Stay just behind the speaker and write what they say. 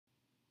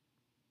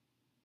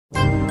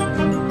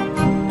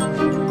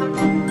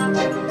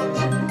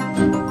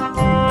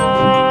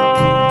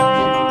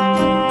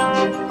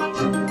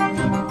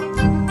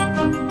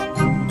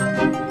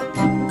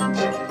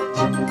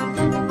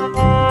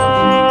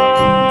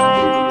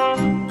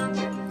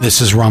This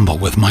is Rumble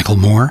with Michael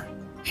Moore,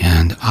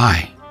 and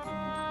I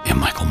am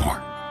Michael Moore.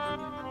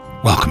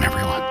 Welcome,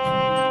 everyone.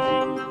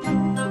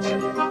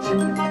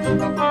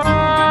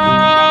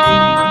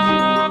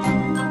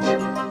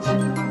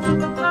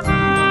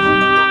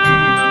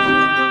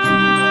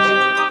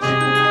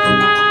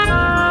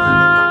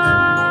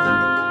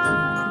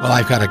 Well,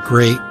 I've got a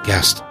great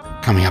guest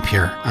coming up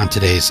here on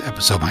today's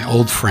episode, my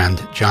old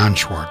friend, John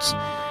Schwartz,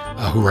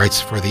 who writes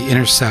for The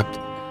Intercept.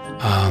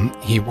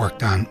 He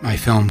worked on my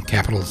film,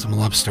 Capitalism: A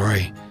Love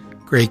Story.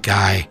 Great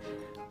guy,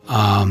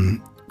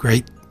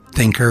 great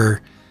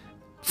thinker,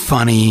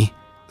 funny.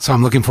 So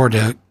I'm looking forward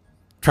to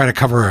try to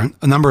cover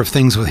a number of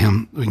things with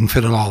him. We can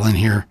fit it all in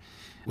here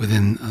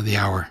within the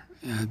hour.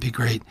 It'd be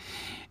great.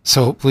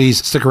 So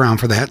please stick around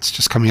for that. It's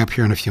just coming up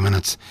here in a few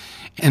minutes.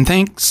 And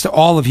thanks to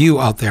all of you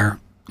out there,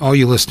 all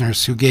you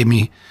listeners who gave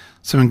me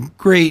some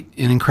great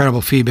and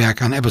incredible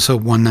feedback on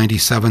episode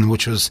 197,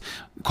 which was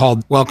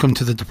called Welcome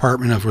to the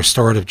Department of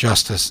Restorative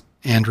Justice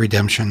and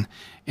Redemption,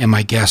 and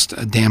my guest,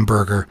 Dan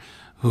Berger,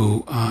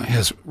 who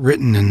has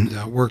written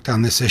and worked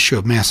on this issue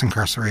of mass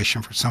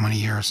incarceration for so many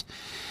years.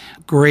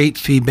 Great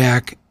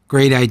feedback,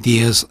 great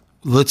ideas.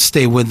 Let's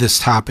stay with this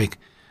topic,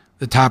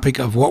 the topic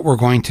of what we're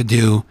going to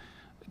do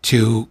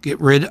to get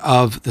rid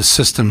of the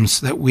systems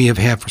that we have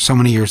had for so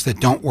many years that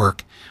don't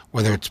work,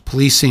 whether it's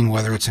policing,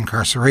 whether it's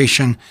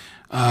incarceration,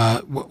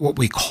 what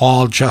we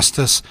call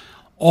justice.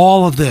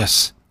 All of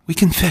this we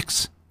can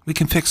fix. We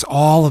can fix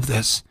all of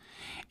this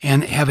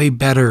and have a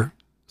better,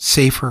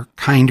 safer,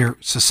 kinder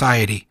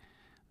society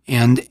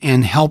and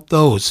help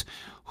those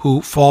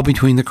who fall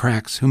between the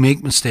cracks, who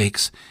make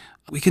mistakes.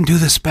 We can do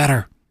this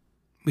better.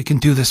 We can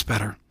do this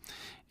better.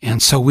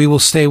 And so we will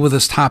stay with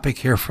this topic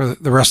here for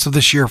the rest of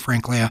this year,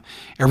 frankly.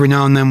 Every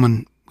now and then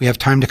when we have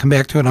time to come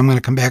back to it, I'm going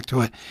to come back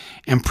to it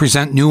and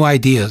present new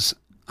ideas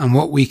on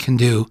what we can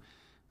do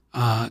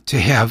to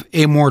have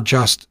a more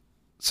just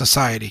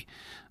society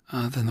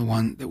than the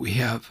one that we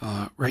have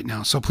right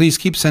now. So please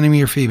keep sending me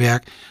your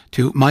feedback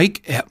to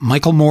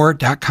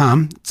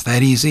mike@michaelmoore.com. It's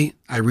that easy.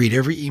 I read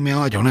every email.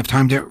 I don't have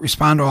time to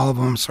respond to all of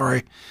them. I'm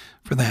sorry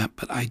for that,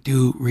 but I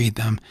do read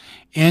them.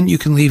 And you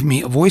can leave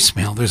me a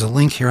voicemail. There's a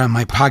link here on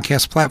my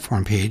podcast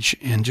platform page,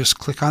 and just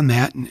click on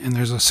that, and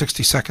there's a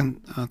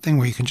 60-second thing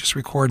where you can just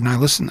record, and I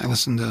listen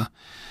to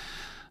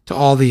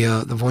all the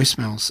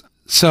voicemails.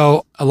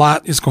 So a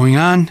lot is going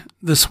on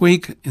this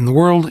week in the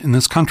world, in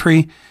this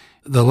country.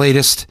 The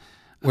latest,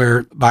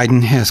 where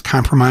Biden has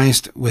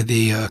compromised with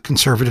the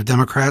conservative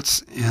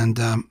Democrats and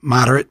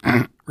moderate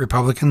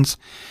Republicans.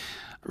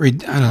 I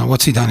don't know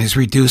what's he done. He's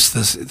reduced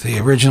the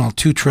original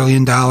 $2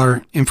 trillion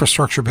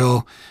infrastructure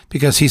bill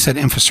because he said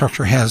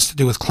infrastructure has to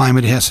do with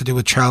climate. It has to do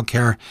with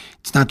childcare.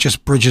 It's not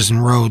just bridges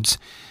and roads.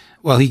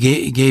 Well,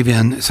 he gave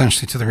in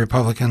essentially to the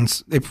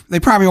Republicans. They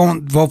probably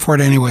won't vote for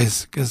it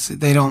anyways because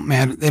they don't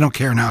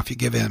care now if you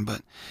give in.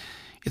 But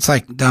it's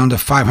like down to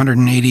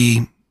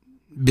 $580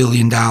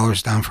 billion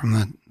down from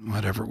the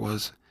whatever it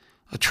was,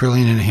 $1.5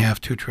 trillion,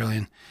 $2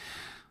 trillion.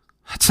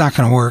 It's not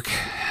going to work.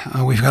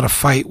 We've got to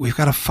fight. We've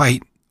got to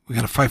fight. We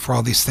got to fight for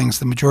all these things.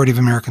 The majority of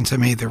Americans have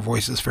made their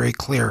voices very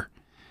clear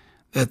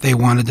that they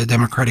wanted a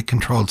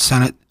Democratic-controlled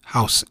Senate,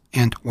 House,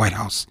 and White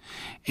House.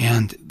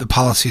 And the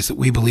policies that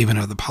we believe in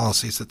are the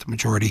policies that the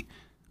majority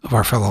of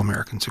our fellow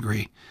Americans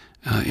agree.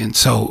 And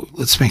so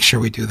let's make sure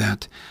we do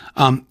that.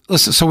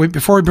 Listen,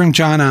 before we bring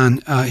John on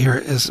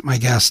here as my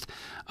guest,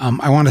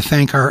 I want to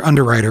thank our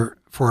underwriter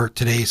for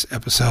today's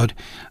episode.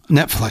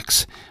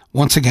 Netflix,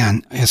 once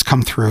again, has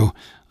come through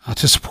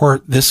to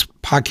support this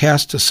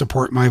podcast, to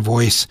support my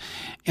voice.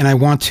 And I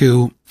want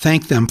to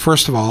thank them,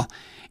 first of all,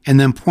 and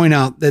then point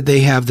out that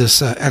they have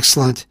this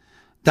excellent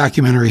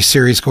documentary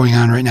series going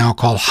on right now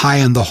called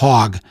High on the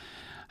Hog,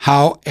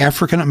 How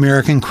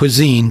African-American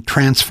Cuisine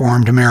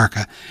Transformed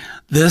America.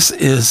 This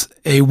is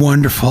a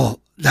wonderful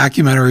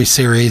documentary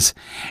series,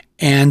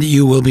 and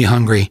you will be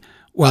hungry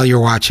while you're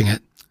watching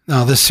it.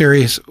 Now, this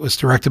series was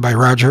directed by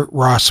Roger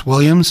Ross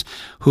Williams,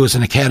 who is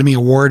an Academy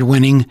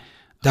Award-winning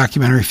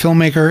documentary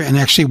filmmaker and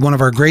actually one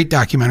of our great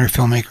documentary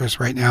filmmakers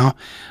right now.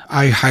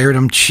 I hired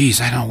him,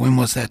 I don't know, when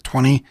was that,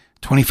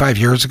 25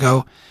 years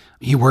ago?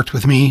 He worked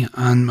with me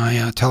on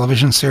my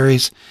television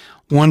series.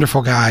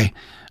 Wonderful guy.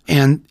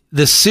 And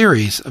this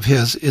series of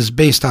his is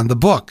based on the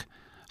book,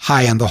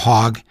 High on the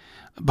Hog,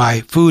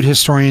 by food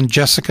historian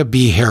Jessica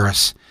B.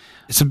 Harris.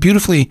 It's a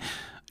beautifully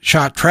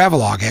shot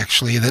travelogue,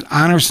 actually, that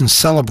honors and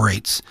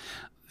celebrates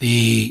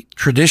the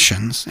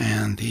traditions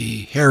and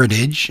the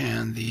heritage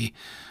and the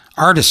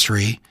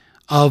artistry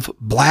of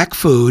Black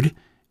food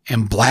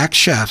and Black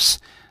chefs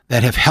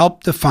that have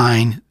helped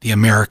define the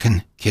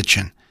American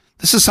kitchen.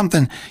 This is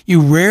something you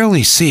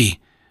rarely see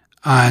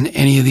on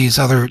any of these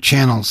other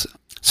channels.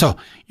 So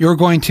you're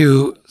going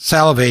to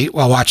salivate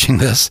while watching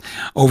this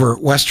over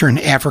Western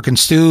African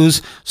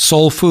stews,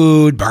 soul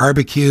food,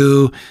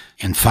 barbecue,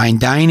 and fine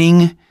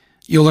dining.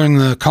 You'll learn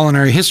the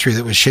culinary history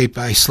that was shaped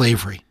by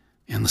slavery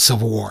and the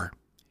Civil War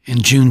and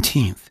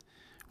Juneteenth,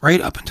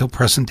 right up until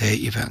present-day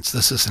events.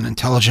 This is an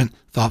intelligent,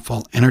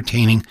 thoughtful,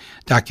 entertaining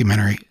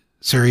documentary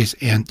series,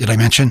 and did I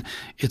mention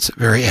it's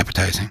very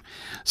appetizing?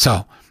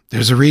 So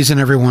There's a reason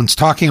everyone's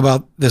talking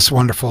about this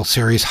wonderful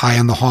series, High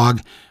on the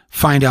Hog.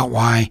 Find out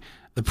why.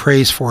 The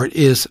praise for it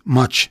is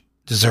much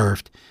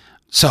deserved.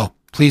 So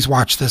please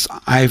watch this.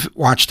 I've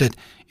watched it.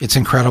 It's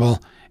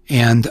incredible.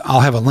 And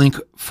I'll have a link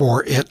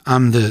for it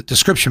on the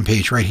description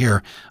page right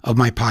here of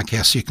my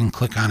podcast, so you can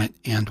click on it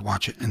and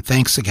watch it. And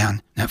thanks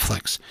again,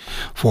 Netflix,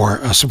 for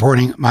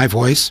supporting my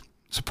voice,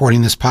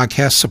 supporting this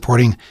podcast,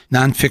 supporting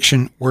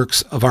nonfiction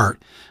works of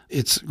art.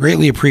 It's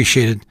greatly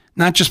appreciated,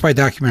 not just by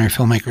documentary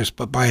filmmakers,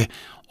 but by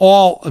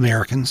all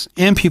Americans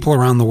and people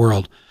around the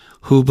world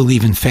who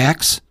believe in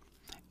facts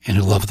and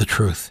who love the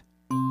truth.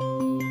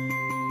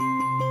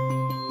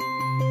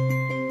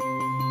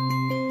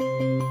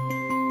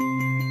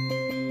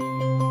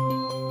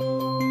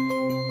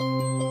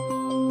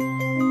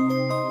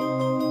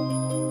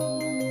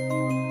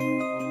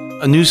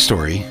 A news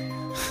story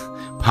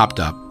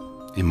popped up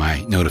in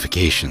my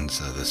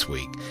notifications this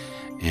week,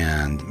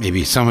 and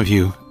maybe some of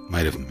you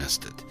might have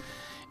missed it.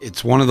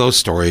 It's one of those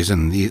stories,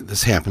 and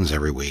this happens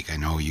every week. I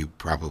know you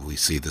probably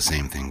see the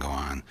same thing go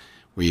on,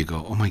 where you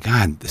go, oh my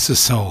God, this is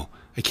so,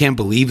 I can't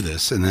believe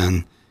this, and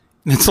then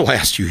it's the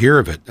last you hear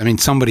of it. I mean,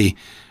 somebody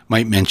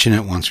might mention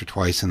it once or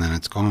twice, and then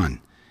it's gone.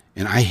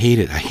 And I hate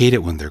it. I hate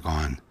it when they're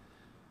gone.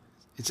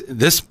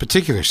 This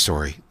particular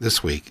story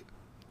this week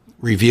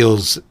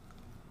reveals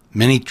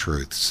many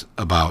truths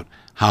about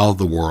how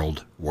the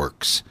world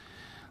works,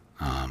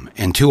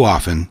 and too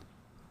often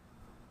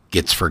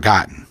gets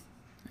forgotten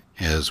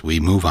as we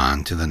move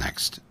on to the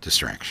next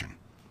distraction.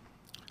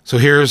 So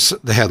here's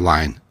the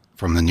headline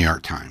from the New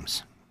York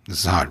Times. This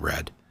is how it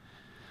read.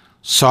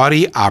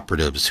 Saudi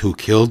operatives who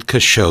killed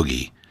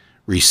Khashoggi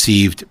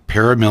received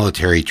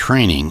paramilitary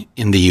training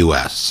in the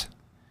U.S.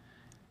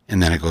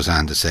 And then it goes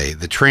on to say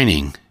the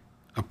training,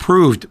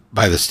 approved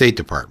by the State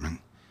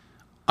Department,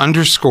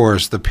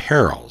 underscores the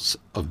perils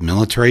of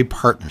military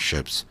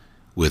partnerships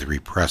with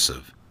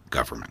repressive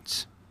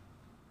governments.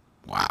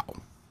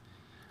 Wow.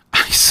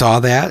 I saw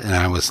that and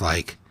I was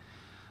like,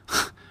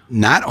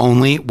 not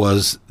only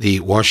was the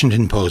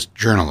Washington Post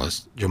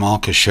journalist Jamal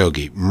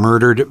Khashoggi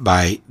murdered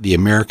by the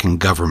American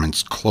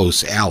government's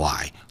close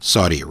ally,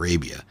 Saudi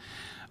Arabia,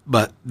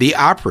 but the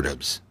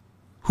operatives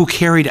who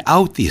carried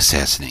out the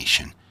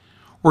assassination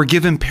were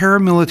given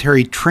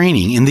paramilitary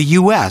training in the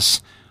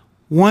U.S.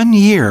 1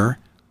 year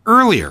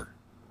earlier,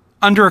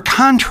 under a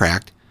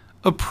contract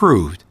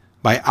approved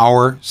by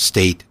our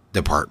State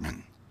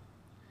Department.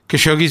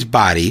 Khashoggi's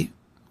body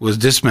was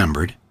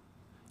dismembered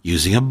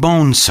using a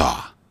bone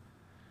saw.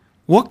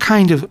 What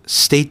kind of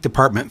State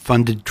Department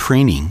funded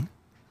training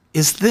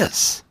is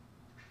this?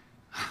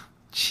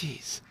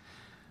 Jeez.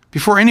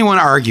 Before anyone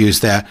argues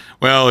that,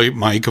 well,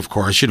 Mike, of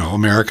course,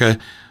 America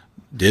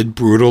did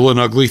brutal and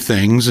ugly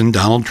things and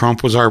Donald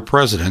Trump was our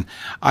president,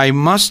 I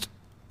must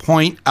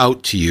point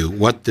out to you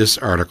what this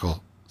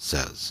article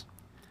says.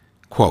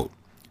 Quote,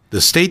 the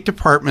State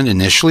Department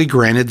initially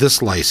granted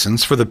this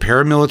license for the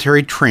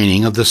paramilitary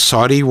training of the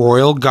Saudi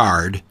Royal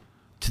Guard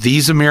to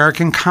these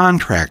American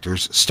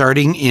contractors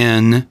starting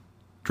in,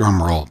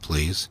 drumroll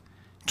please,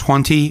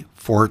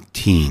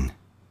 2014,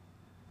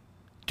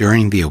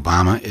 during the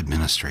Obama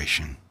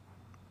administration.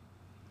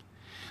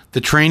 The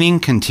training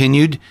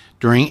continued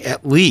during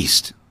at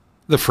least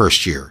the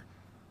first year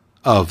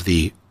of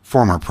the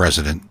former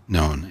president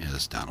known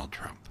as Donald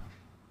Trump.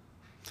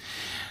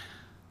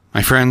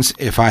 My friends,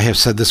 if I have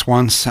said this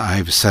once,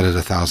 I've said it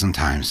 1,000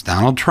 times.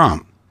 Donald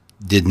Trump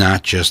did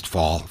not just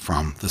fall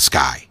from the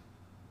sky.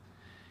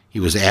 He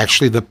was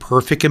actually the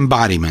perfect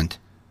embodiment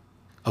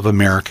of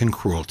American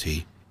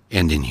cruelty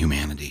and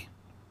inhumanity.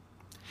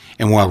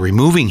 And while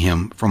removing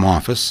him from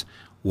office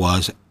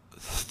was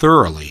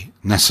thoroughly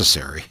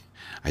necessary,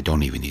 I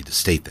don't even need to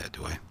state that,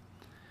 do I?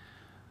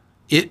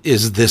 It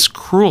is this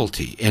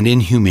cruelty and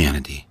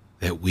inhumanity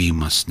that we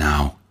must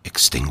now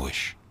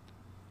extinguish.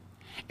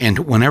 And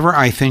whenever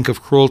I think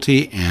of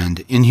cruelty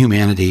and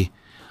inhumanity,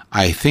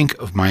 I think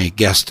of my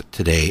guest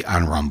today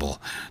on Rumble,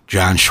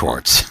 Jon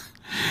Schwartz.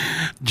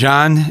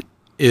 Jon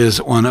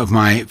is one of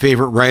my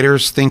favorite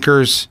writers,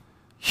 thinkers,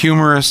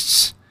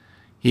 humorists.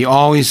 He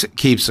always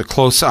keeps a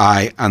close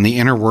eye on the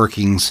inner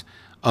workings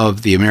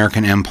of the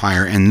American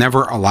empire and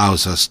never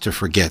allows us to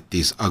forget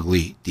these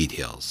ugly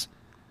details.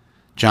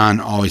 Jon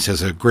always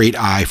has a great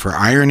eye for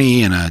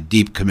irony and a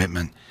deep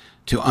commitment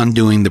to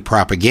undoing the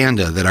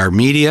propaganda that our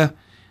media,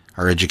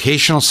 our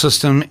educational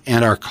system,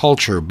 and our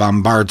culture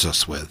bombards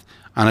us with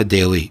on a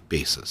daily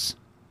basis.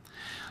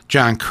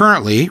 Jon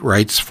currently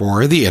writes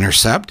for The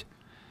Intercept.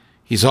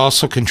 He's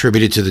also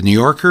contributed to The New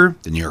Yorker,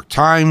 The New York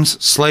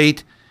Times,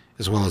 Slate,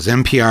 as well as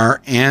NPR,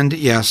 and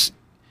yes,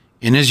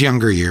 in his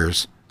younger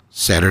years,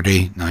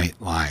 Saturday Night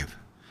Live.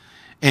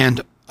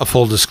 And a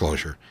full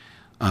disclosure,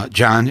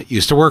 Jon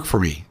used to work for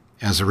me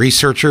as a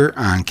researcher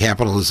on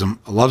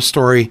Capitalism, a Love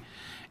Story,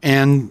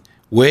 and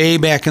way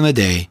back in the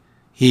day,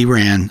 he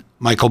ran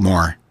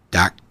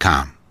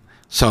michaelmoore.com.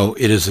 So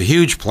it is a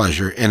huge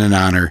pleasure and an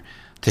honor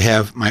to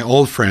have my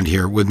old friend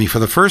here with me for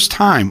the first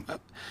time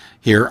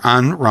here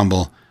on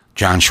Rumble,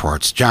 Jon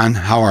Schwartz. Jon,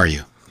 how are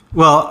you?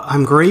 Well,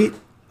 I'm great.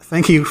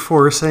 thank you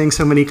for saying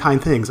so many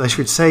kind things. I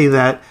should say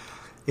that,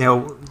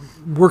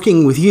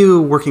 working with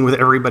you, working with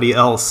everybody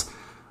else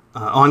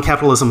on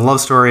Capitalism Love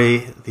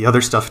Story, the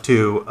other stuff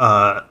too,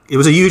 it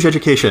was a huge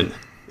education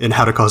in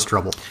how to cause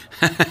trouble.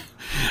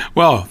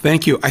 Well,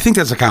 thank you. I think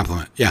that's a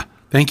compliment. Yeah.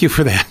 Thank you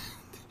for that.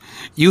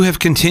 You have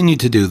continued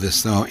to do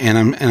this, though,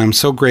 and I'm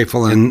so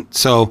grateful. And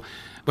so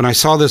when I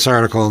saw this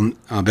article,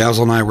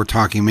 Basil and I were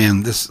talking,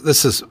 man, this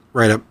is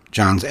right up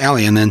John's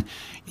alley. And then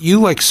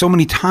you, like so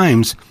many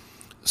times,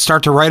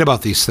 start to write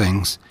about these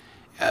things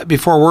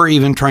before we're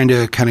even trying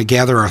to kind of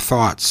gather our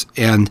thoughts.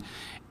 And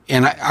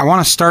I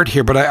want to start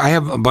here, but I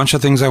have a bunch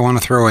of things I want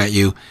to throw at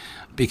you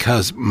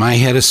because my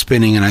head is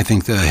spinning, and I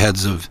think the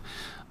heads of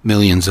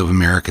millions of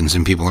Americans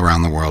and people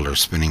around the world are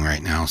spinning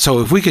right now. So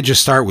if we could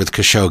just start with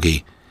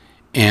Khashoggi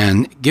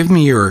and give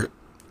me your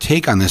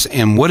take on this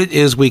and what it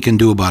is we can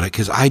do about it,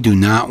 because I do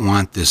not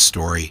want this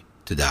story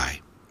to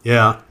die.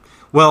 Yeah.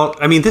 Well,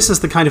 I mean, this is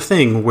the kind of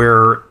thing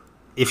where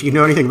if you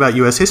know anything about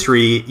U.S.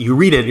 history, you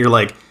read it and you're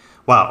like,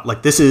 wow,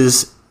 like this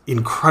is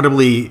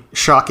incredibly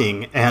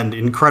shocking and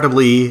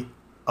incredibly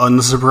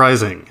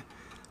unsurprising.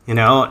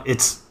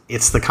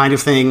 It's the kind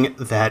of thing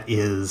that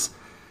is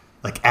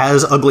like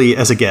as ugly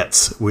as it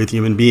gets with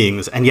human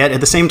beings. And yet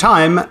at the same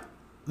time,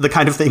 the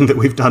kind of thing that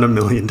we've done a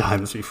million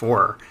times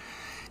before.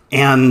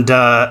 And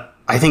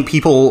I think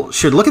people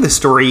should look at this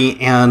story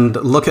and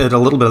look at a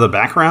little bit of the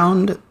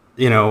background.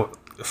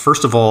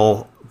 First of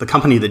all, the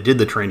company that did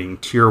the training,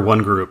 Tier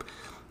 1 Group,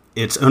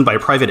 it's owned by a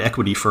private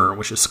equity firm,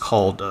 which is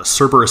called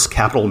Cerberus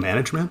Capital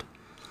Management.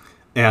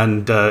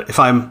 And if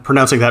I'm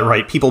pronouncing that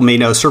right, people may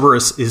know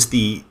Cerberus is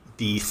the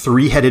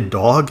three-headed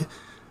dog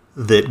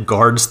that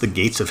guards the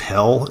gates of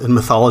hell in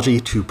mythology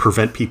to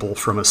prevent people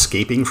from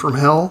escaping from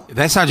hell.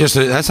 That's not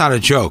a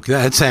joke.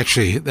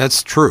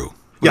 That's true.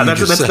 Yeah,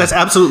 that's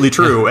absolutely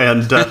true.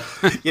 And,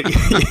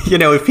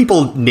 if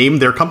people name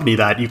their company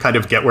that, you kind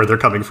of get where they're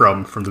coming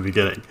from the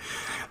beginning.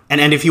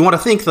 And if you want to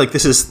think like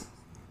this is,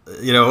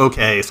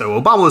 okay,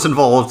 so Obama was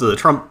involved, the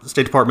Trump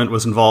State Department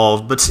was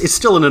involved, but it's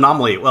still an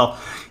anomaly. Well,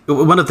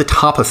 one of the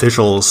top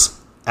officials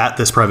at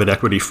this private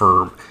equity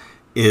firm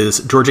is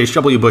George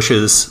H.W.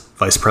 Bush's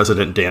vice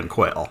president, Dan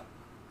Quayle.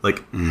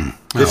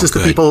 This is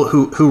the people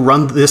who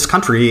run this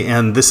country,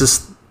 and this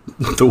is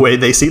the way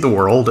they see the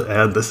world,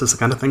 and this is the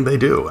kind of thing they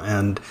do.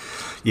 And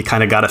you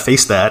kind of got to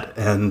face that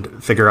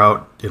and figure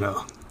out,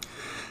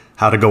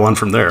 how to go on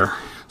from there.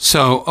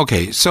 So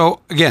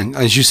again,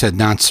 as you said,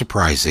 not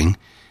surprising.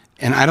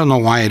 And I don't know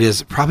why it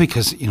is. Probably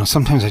because,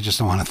 sometimes I just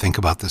don't want to think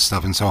about this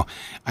stuff. And so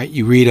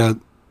you read a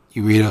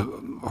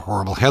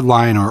horrible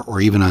headline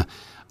or even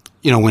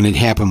when it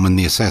happened, when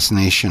the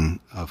assassination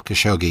of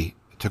Khashoggi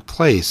took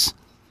place,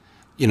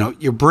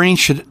 your brain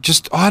should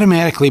just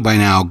automatically by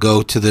now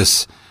go to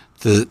this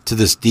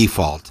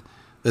default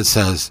that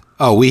says,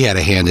 oh, we had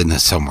a hand in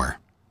this somewhere.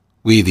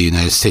 We, the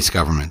United States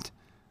government,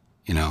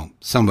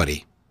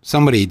 somebody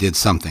did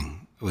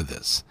something with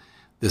this.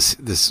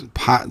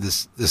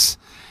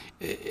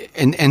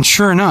 And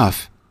sure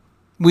enough,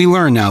 we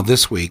learn now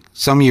this week,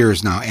 some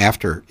years now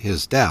after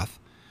his death,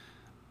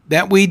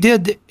 that we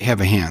did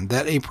have a hand,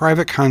 that a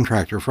private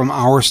contractor from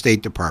our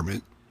State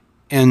Department,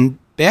 and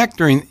back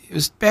during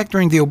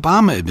the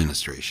Obama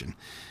administration,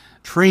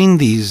 trained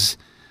these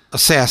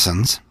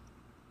assassins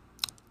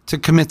to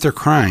commit their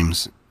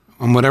crimes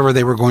on whatever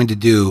they were going to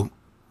do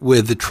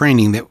with the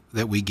training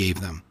that we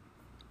gave them.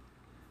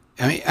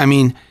 I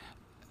mean,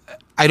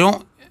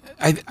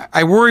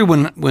 I worry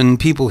when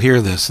people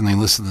hear this and they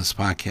listen to this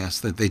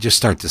podcast that they just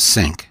start to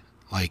sink.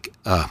 Like,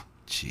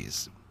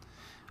 geez,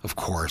 of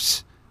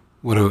course.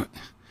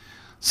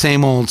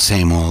 Same old.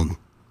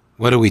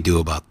 What do we do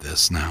about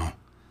this now?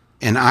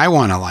 And I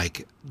want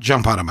to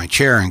jump out of my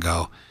chair and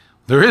go,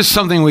 there is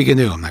something we can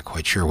do. I'm not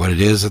quite sure what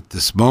it is at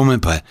this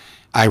moment, but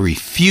I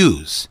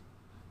refuse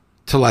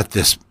to let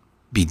this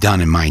be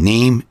done in my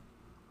name,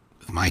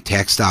 with my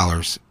tax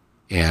dollars,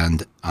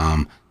 and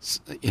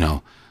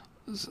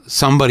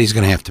somebody's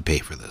going to have to pay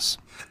for this.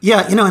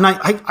 Yeah, and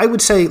I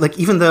would say,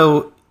 even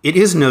though it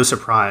is no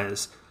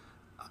surprise,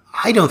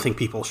 I don't think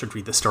people should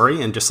read the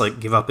story and just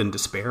give up in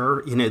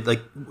despair.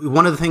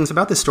 One of the things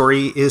about this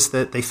story is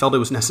that they felt it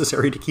was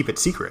necessary to keep it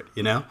secret.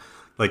 In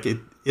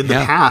the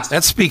past,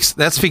 that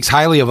speaks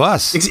highly of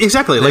us.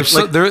 Exactly.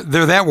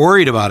 They're that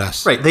worried about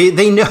us, right?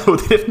 They know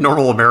that if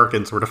normal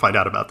Americans were to find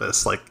out about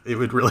this, it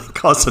would really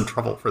cause some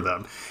trouble for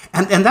them.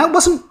 And that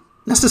wasn't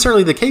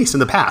necessarily the case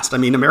in the past. I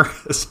mean, America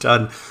has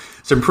done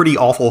some pretty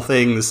awful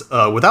things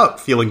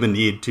without feeling the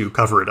need to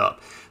cover it up.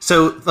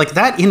 So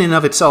that in and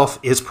of itself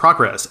is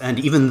progress. And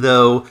even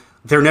though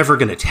they're never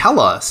going to tell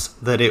us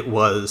that it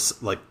was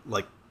like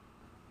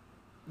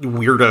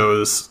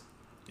weirdos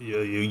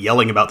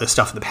yelling about this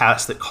stuff in the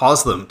past that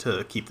caused them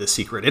to keep this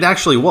secret, it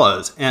actually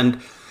was. And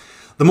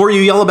the more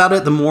you yell about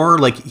it, the more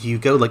you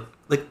go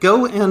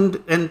go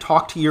and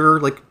talk to your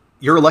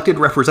elected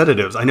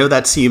representatives. I know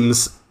that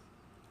seems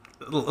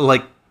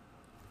a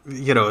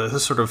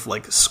sort of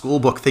school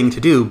book thing to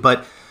do,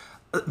 but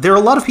there are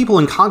a lot of people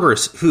in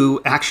Congress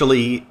who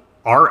actually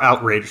are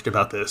outraged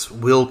about this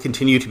will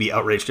continue to be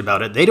outraged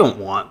about it. They don't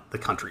want the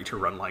country to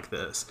run like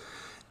this.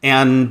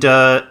 And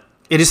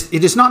it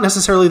is not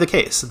necessarily the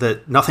case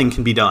that nothing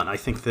can be done. I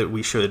think that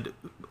we should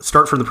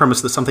start from the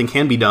premise that something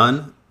can be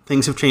done.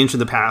 Things have changed in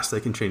the past. They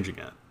can change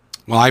again.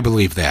 Well, I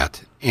believe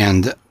that.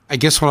 And I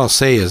guess what I'll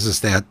say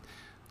is that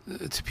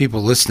to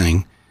people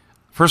listening,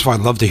 first of all,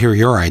 I'd love to hear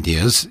your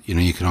ideas.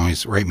 You can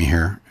always write me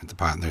here at the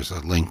pod. There's a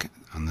link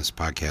on this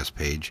podcast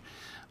page.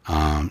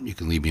 You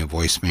can leave me a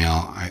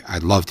voicemail.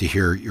 I'd love to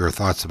hear your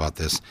thoughts about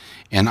this.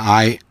 And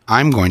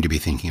I'm going to be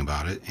thinking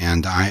about it.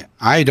 And I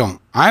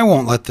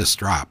won't let this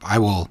drop.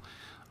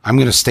 I'm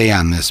going to stay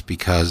on this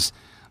because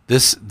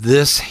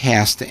this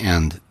has to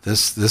end.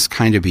 This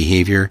kind of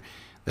behavior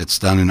that's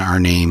done in our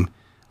name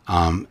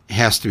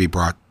has to be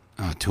brought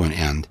to an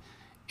end.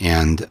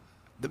 And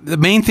the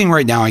main thing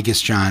right now, I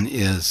guess, John,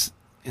 is,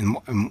 and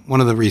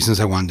one of the reasons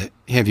I wanted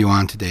to have you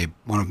on today,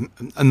 one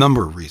of a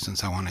number of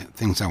reasons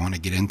things I want to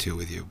get into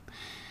with you,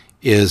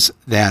 is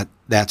that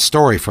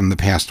story from the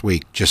past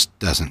week just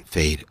doesn't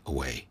fade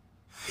away.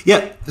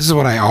 Yeah. This is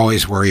what I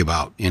always worry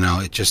about.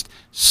 It's just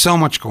so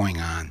much going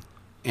on,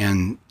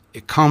 and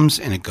it comes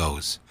and it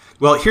goes.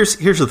 Well, here's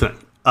the thing.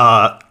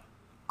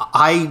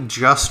 I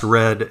just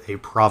read a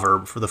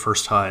proverb for the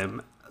first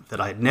time that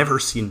I had never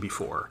seen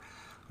before,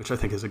 which I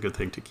think is a good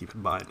thing to keep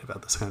in mind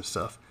about this kind of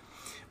stuff,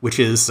 which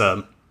is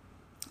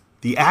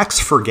the axe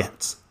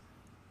forgets,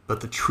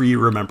 but the tree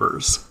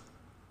remembers.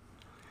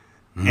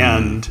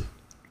 And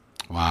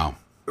wow,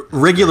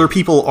 regular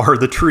people are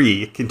the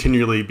tree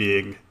continually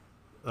being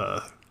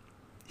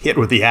hit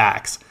with the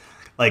axe.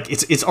 Like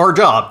it's our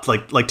job,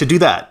 like to do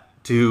that,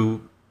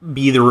 to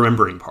be the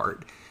remembering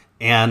part.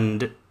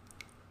 And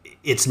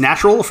it's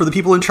natural for the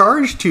people in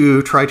charge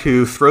to try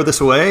to throw this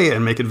away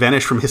and make it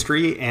vanish from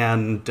history.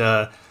 And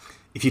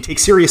if you take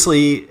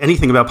seriously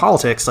anything about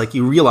politics,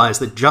 you realize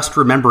that just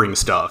remembering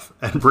stuff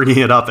and bringing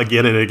it up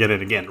again and again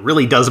and again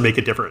really does make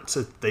a difference.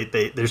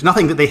 There's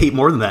nothing that they hate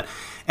more than that.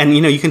 And,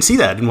 you can see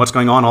that in what's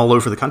going on all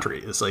over the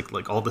country. It's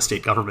like all the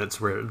state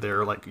governments where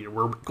they're like,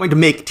 we're going to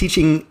make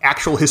teaching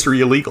actual history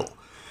illegal.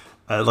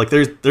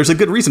 There's a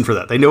good reason for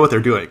that. They know what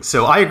they're doing.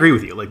 So I agree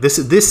with you.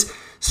 This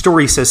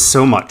story says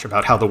so much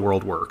about how the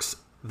world works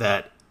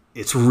that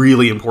it's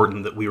really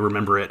important that we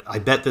remember it. I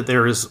bet that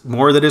there is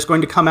more that is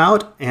going to come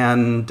out,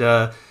 and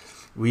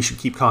we should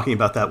keep talking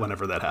about that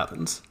whenever that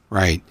happens.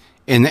 Right,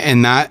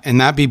 and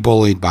not be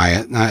bullied by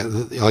it. Not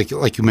like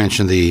you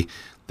mentioned the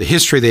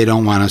history they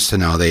don't want us to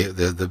know.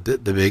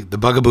 The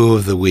bugaboo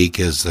of the week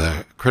is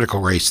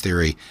critical race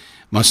theory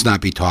must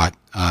not be taught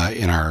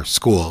in our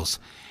schools.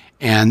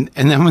 And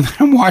then when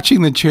I'm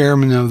watching the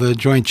chairman of the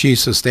Joint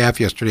Chiefs of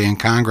Staff yesterday in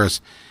Congress,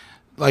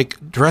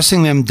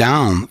 dressing them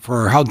down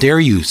for how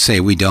dare you say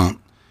we don't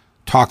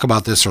talk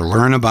about this or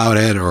learn about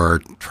it or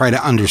try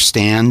to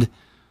understand,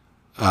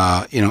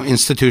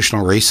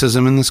 institutional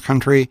racism in this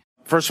country.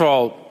 First of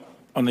all,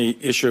 on the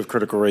issue of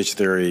critical race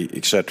theory,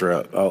 et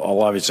cetera,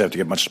 I'll obviously have to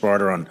get much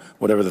smarter on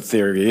whatever the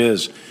theory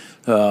is.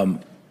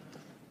 But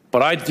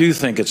I do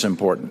think it's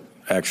important,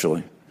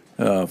 actually,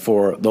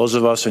 for those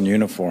of us in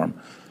uniform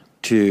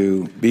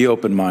to be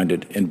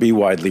open-minded and be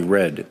widely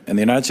read. And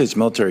the United States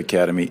Military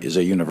Academy is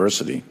a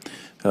university.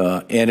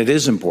 And it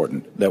is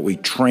important that we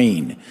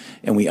train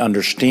and we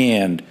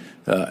understand.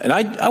 And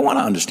I want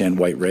to understand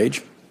white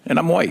rage, and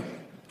I'm white,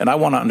 and I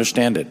want to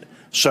understand it.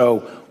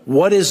 So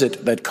what is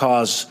it that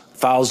caused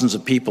thousands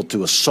of people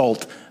to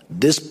assault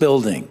this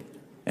building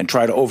and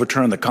try to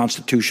overturn the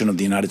Constitution of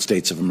the United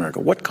States of America?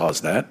 What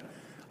caused that?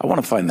 I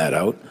want to find that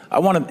out. I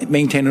want to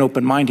maintain an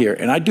open mind here,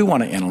 and I do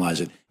want to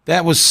analyze it.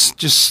 That was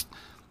just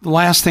the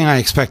last thing I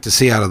expect to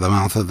see out of the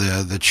mouth of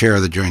the chair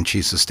of the Joint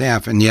Chiefs of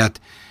Staff. And yet,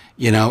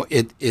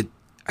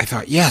 I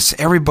thought, yes,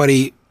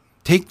 everybody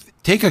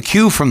take a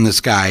cue from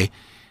this guy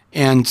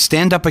and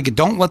stand up again.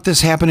 Don't let this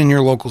happen in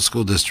your local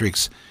school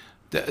districts.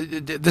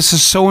 This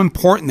is so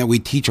important that we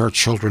teach our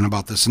children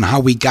about this and how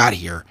we got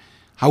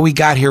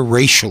here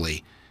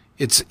racially.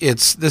 This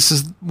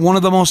is one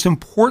of the most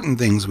important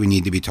things we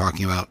need to be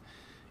talking about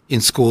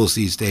in schools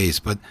these days.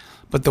 But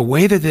the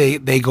way that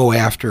they go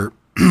after,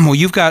 well,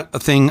 you've got a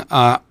thing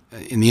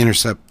in The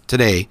Intercept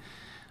today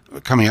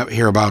coming up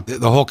here about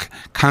the whole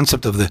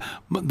concept of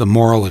the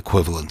moral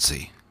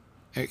equivalency.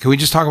 Can we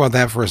just talk about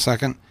that for a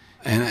second?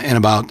 And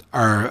about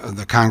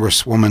the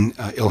Congresswoman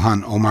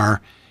Ilhan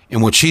Omar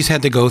and what she's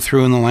had to go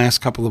through in the last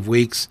couple of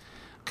weeks,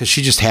 because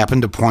she just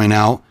happened to point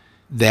out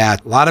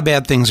that a lot of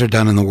bad things are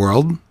done in the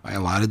world by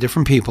a lot of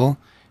different people.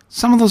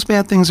 Some of those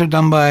bad things are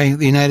done by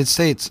the United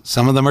States.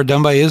 Some of them are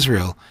done by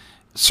Israel.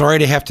 Sorry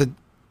to have to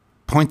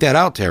point that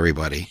out to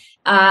everybody.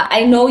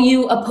 I know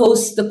you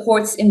opposed the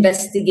court's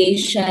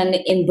investigation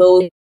in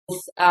both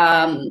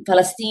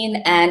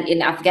Palestine and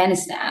in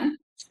Afghanistan.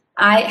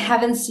 I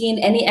haven't seen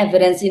any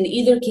evidence in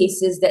either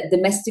cases that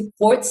domestic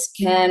courts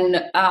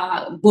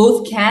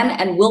both can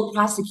and will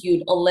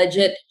prosecute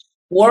alleged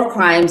war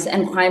crimes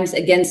and crimes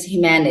against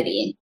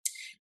humanity.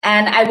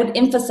 And I would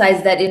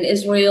emphasize that in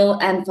Israel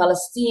and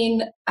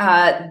Palestine,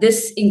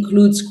 this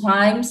includes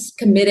crimes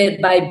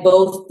committed by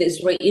both the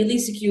Israeli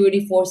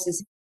security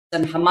forces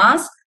and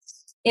Hamas.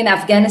 In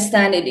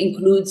Afghanistan, it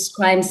includes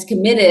crimes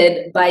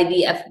committed by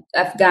the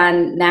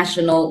Afghan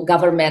national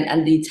government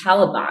and the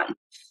Taliban.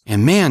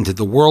 And man, did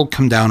the world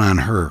come down on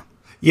her.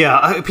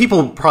 Yeah,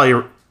 people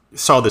probably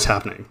saw this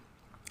happening.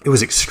 It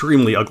was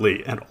extremely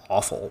ugly and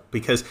awful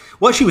because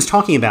what she was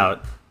talking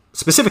about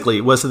specifically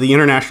was that the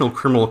International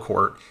Criminal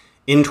Court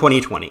in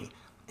 2020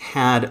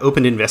 had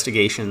opened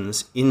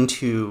investigations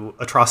into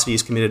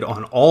atrocities committed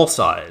on all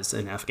sides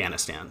in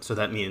Afghanistan. So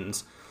that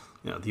means,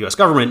 the U.S.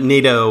 government,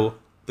 NATO,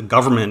 the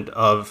government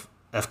of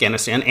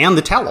Afghanistan, and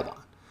the Taliban.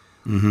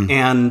 Mm-hmm.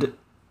 And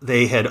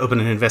they had opened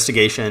an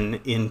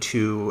investigation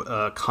into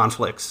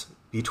conflicts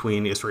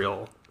between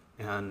Israel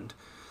and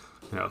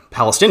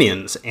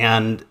Palestinians.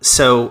 And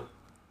so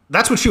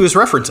that's what she was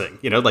referencing.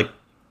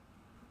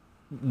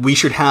 We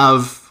should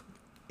have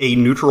a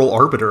neutral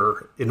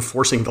arbiter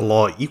enforcing the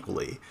law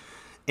equally.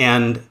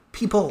 And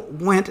people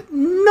went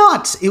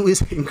nuts. It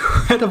was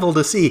incredible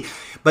to see.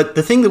 But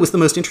the thing that was the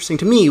most interesting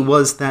to me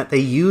was that they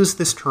used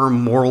this term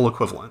moral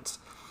equivalence.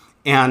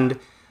 And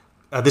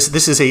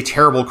this is a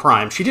terrible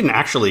crime. She didn't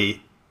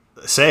actually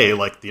say,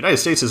 the United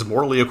States is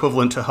morally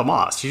equivalent to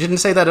Hamas. She didn't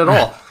say that at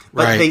all.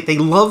 But Right. they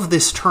love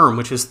this term,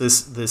 which is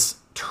this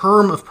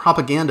term of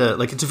propaganda.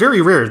 It's very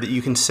rare that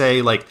you can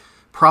say,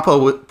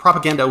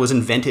 propaganda was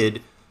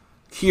invented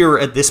here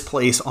at this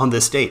place on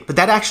this date. But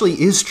that actually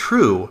is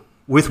true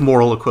with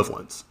moral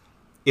equivalence.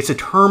 It's a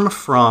term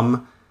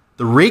from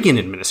the Reagan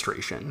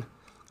administration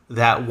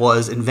that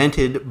was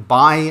invented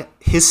by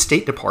his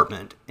State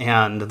Department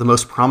and the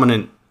most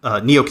prominent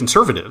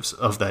neoconservatives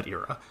of that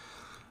era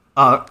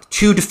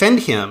to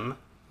defend him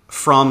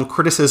from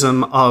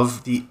criticism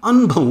of the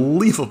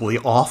unbelievably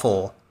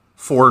awful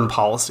foreign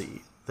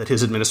policy that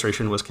his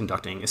administration was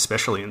conducting,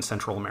 especially in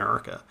Central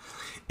America.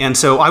 And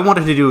so I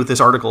wanted to do this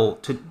article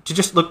to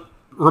just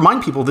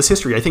remind people of this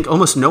history. I think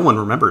almost no one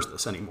remembers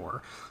this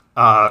anymore.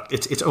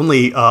 It's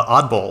only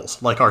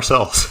oddballs like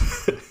ourselves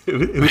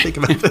who think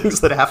about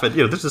things that happened.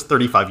 This is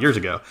 35 years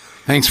ago.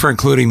 Thanks for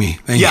including me.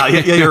 Yeah,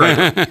 you're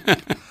right.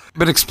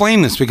 But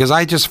explain this, because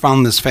I just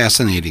found this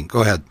fascinating.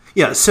 Go ahead.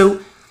 Yeah, so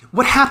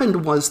what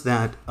happened was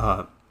that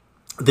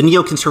the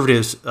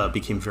neoconservatives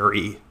became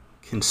very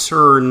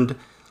concerned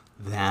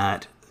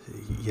that,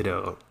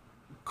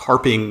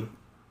 carping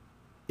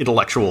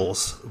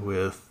intellectuals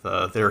with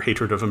their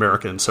hatred of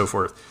America and so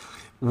forth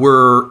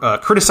were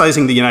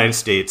criticizing the United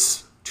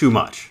States too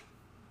much.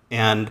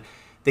 And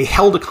they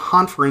held a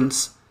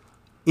conference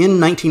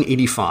in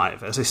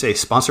 1985, as I say,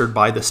 sponsored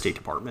by the State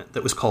Department,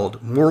 that was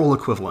called Moral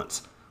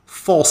Equivalence,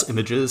 False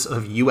Images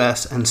of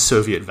U.S. and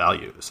Soviet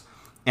Values.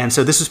 And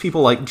so this is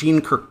people like Jean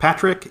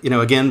Kirkpatrick,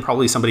 again,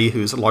 probably somebody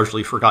who's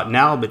largely forgotten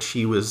now, but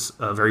she was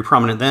very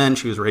prominent then.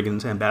 She was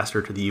Reagan's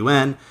ambassador to the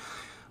UN.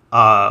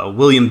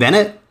 William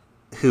Bennett,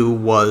 who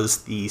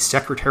was the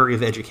Secretary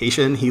of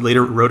Education. He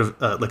later wrote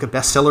a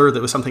bestseller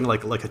that was something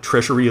like a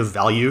treasury of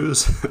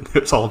values.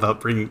 It's all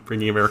about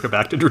bringing America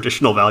back to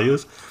traditional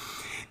values.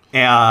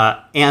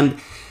 And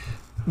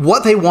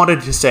what they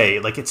wanted to say,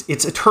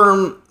 it's a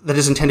term that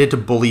is intended to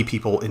bully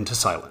people into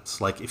silence.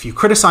 If you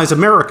criticize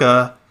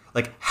America,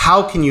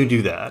 how can you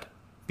do that?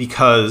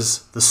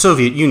 Because the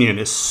Soviet Union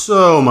is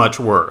so much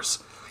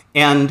worse.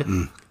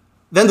 And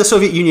then the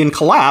Soviet Union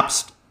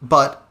collapsed,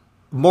 but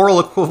moral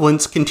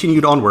equivalence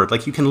continued onward.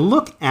 You can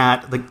look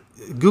at,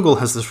 Google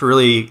has this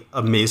really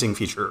amazing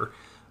feature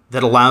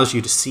that allows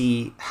you to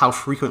see how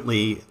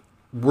frequently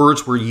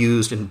words were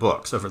used in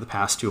books over the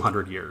past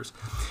 200 years.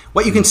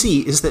 What you can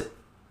see is that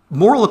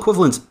moral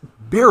equivalence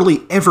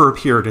barely ever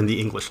appeared in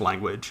the English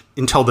language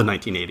until the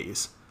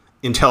 1980s,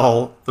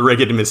 until the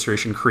Reagan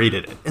administration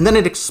created it. And then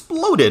it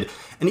exploded.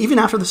 And even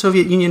after the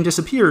Soviet Union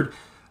disappeared,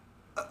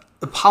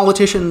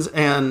 politicians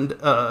and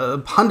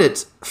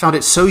pundits found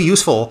it so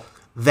useful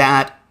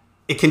that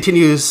it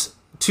continues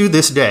to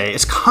this day.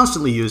 It's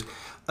constantly used.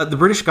 The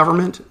British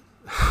government,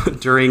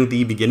 during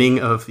the beginning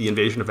of the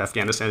invasion of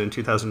Afghanistan in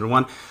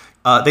 2001,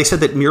 they said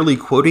that merely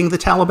quoting the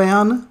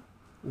Taliban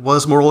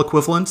was moral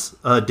equivalence.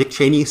 Dick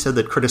Cheney said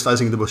that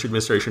criticizing the Bush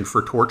administration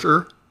for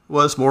torture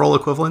was moral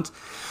equivalence.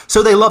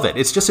 So they love it.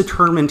 It's just a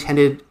term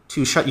intended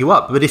to shut you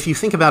up. But if you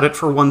think about it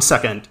for 1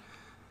 second,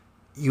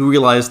 you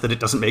realize that it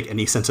doesn't make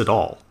any sense at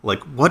all.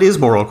 What is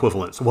moral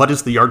equivalence? What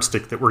is the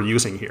yardstick that we're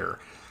using here?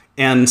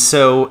 And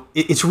so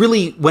it's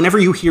really, whenever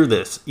you hear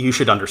this, you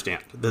should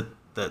understand that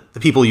the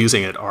people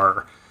using it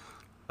are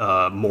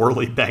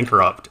morally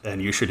bankrupt,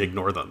 and you should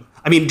ignore them.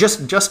 I mean,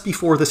 just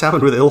before this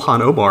happened with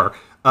Ilhan Omar,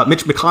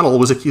 Mitch McConnell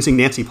was accusing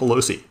Nancy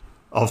Pelosi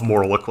of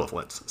moral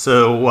equivalence.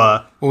 So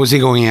what was he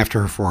going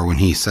after her for when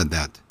he said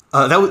that?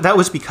 That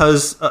was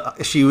because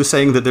she was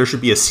saying that there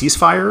should be a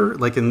ceasefire,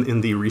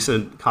 in the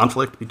recent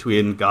conflict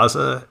between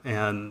Gaza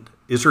and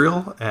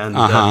Israel, and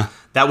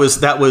that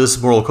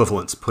was moral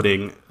equivalence,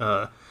 putting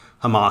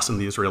Hamas and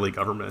the Israeli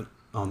government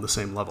on the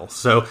same level.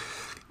 So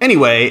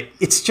anyway,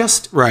 it's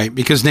just... Right,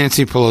 because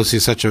Nancy Pelosi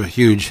is such a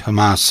huge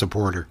Hamas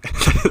supporter.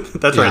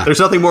 That's right. There's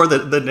nothing more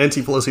that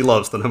Nancy Pelosi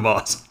loves than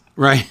Hamas.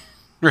 Right.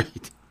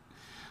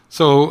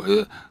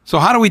 So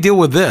how do we deal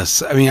with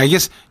this? I mean, I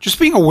guess just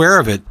being aware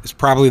of it is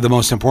probably the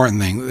most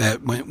important thing,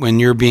 that when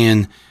you're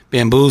being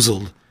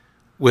bamboozled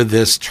with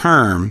this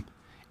term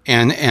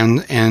and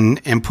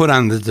put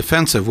on the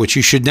defensive, which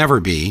you should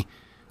never be,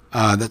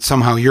 that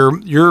somehow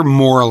you're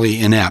morally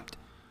inept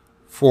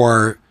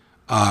for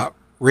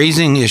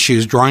raising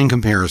issues, drawing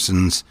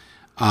comparisons,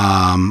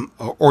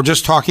 or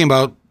just talking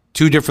about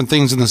two different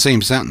things in the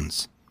same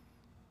sentence,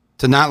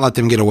 to not let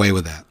them get away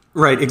with that.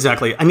 Right,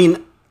 exactly. I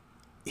mean,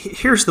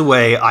 here's the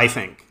way I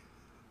think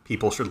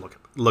people should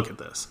look at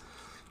this.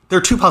 There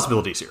are two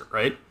possibilities here,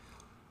 right?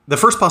 The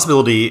first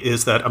possibility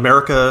is that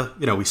America,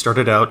 we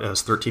started out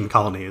as 13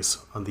 colonies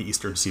on the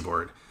eastern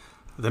seaboard.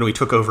 Then we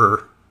took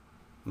over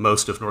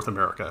most of North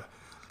America.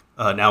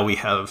 Now we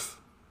have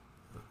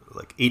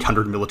like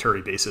 800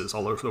 military bases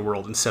all over the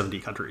world in 70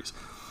 countries.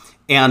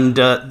 And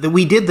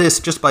we did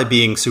this just by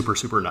being super,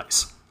 super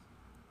nice.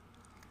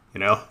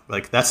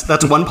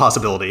 That's one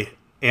possibility.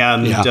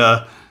 And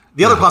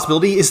the other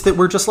possibility is that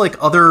we're just like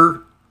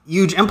other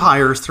huge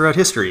empires throughout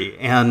history.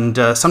 And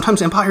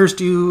sometimes empires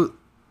do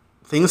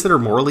things that are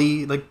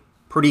morally like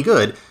pretty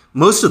good.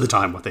 Most of the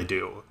time what they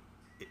do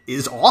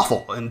is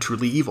awful and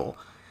truly evil.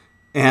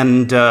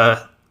 And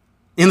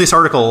in this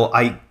article,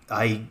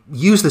 I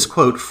use this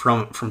quote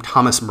from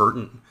Thomas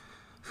Merton,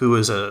 who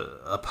is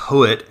a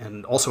poet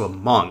and also a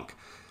monk,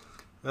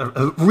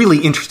 a really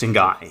interesting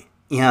guy.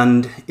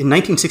 And in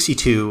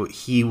 1962,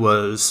 he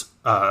was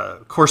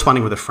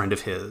corresponding with a friend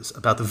of his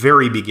about the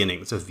very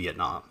beginnings of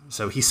Vietnam.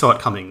 So he saw it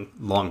coming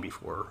long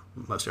before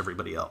most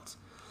everybody else.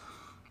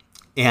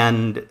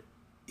 And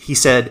he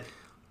said,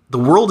 "The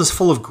world is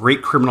full of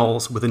great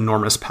criminals with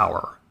enormous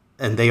power,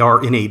 and they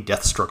are in a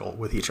death struggle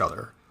with each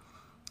other.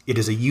 It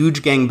is a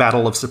huge gang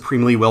battle of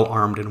supremely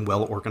well-armed and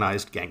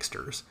well-organized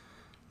gangsters.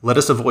 Let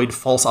us avoid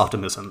false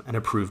optimism and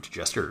approved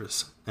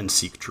gestures and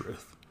seek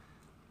truth."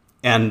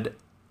 And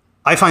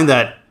I find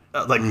that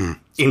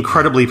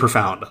incredibly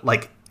profound.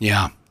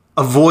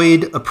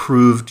 Avoid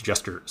approved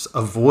gestures.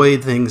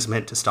 Avoid things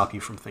meant to stop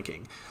you from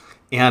thinking.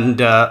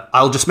 And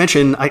I'll just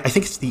mention, I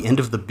think it's the end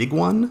of the big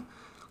one.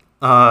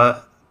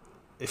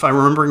 If I'm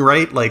remembering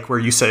right, where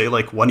you say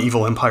one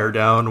evil empire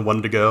down,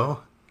 one to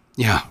go.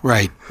 Yeah,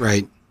 right.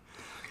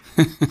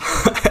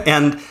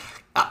 And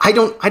I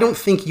don't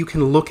think you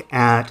can look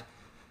at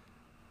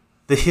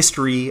the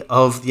history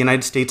of the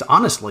United States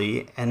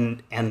honestly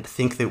and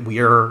think that we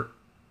are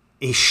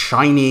a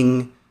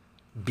shining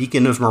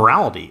beacon of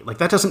morality.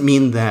 That doesn't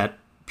mean that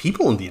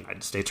people in the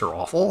United States are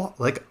awful.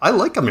 I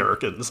like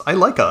Americans. I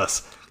like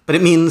us. But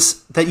it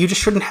means that you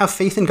just shouldn't have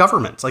faith in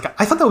governments.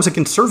 I thought that was a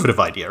conservative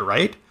idea,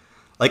 right?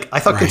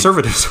 I thought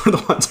conservatives were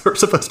the ones who are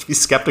supposed to be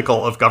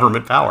skeptical of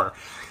government power.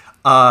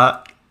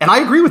 And I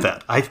agree with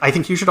that. I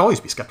think you should always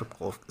be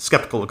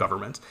skeptical of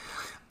governments.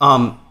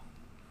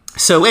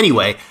 So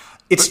anyway,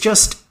 it's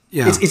just,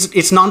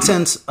 it's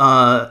nonsense.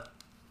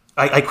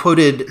 I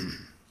quoted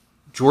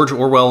George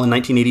Orwell in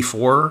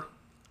 1984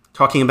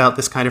 talking about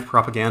this kind of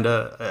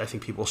propaganda. I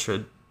think people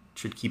should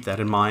keep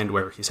that in mind,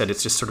 where he said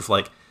it's just sort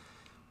of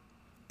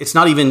it's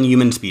not even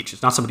human speech.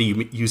 It's not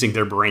somebody using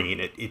their brain.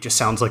 It just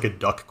sounds like a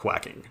duck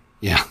quacking.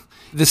 Yeah.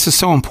 This is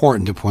so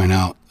important to point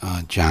out,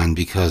 John,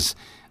 because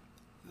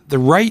the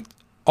right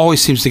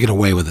always seems to get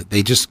away with it.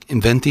 They just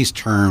invent these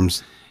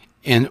terms.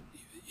 And,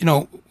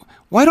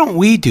 why don't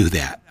we do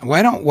that?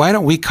 Why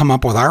don't we come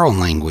up with our own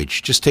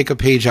language? Just take a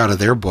page out of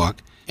their book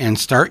and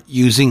start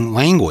using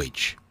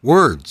language,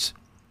 words,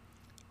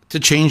 to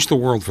change the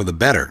world for the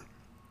better.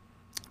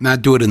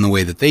 Not do it in the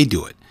way that they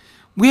do it.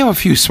 We have a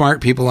few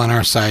smart people on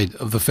our side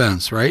of the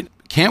fence, right?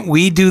 Can't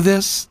we do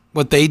this,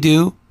 what they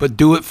do, but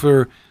do it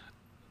for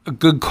a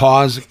good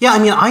cause? Yeah, I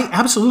mean, I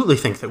absolutely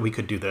think that we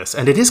could do this.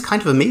 And it is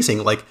kind of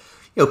amazing.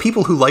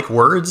 People who like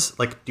words,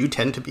 do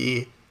tend to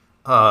be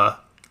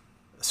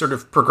sort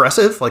of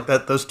progressive.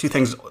 That those two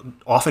things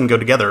often go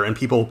together. And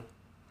people,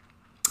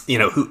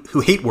 who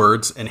hate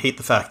words and hate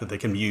the fact that they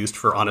can be used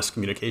for honest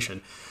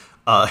communication,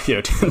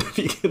 tend to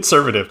be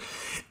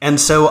conservative. And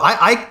so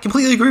I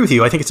completely agree with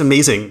you. I think it's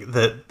amazing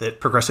that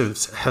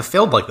progressives have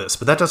failed like this,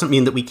 but that doesn't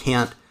mean that we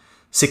can't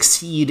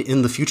succeed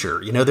in the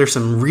future. There's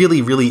some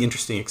really, really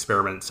interesting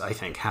experiments, I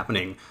think,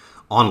 happening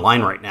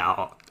online right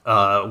now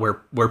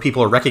where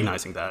people are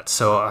recognizing that.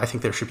 So I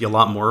think there should be a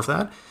lot more of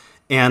that.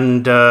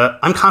 And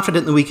I'm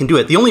confident that we can do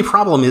it. The only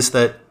problem is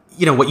that,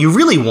 what you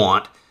really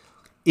want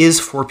is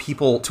for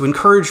people to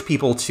encourage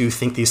people to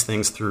think these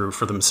things through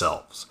for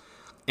themselves.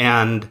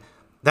 And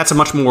that's a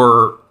much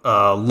more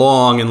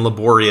long and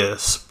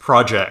laborious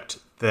project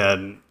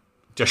than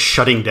just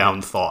shutting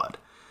down thought.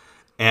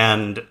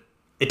 And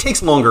it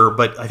takes longer,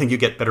 but I think you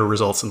get better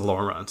results in the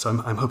long run.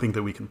 So I'm hoping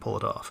that we can pull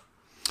it off.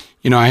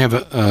 I have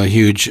a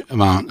huge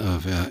amount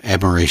of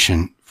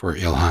admiration for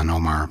Ilhan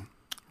Omar,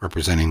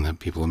 representing the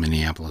people of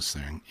Minneapolis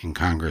there in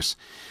Congress.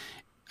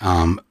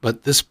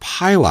 But this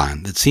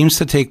pylon that seems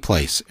to take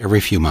place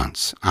every few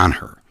months on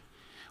her,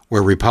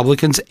 where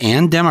Republicans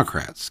and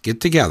Democrats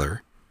get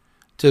together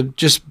to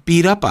just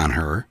beat up on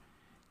her,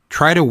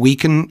 try to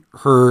weaken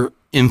her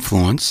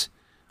influence.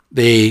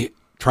 They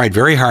tried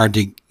very hard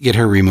to get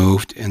her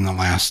removed in the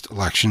last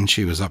election.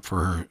 She was up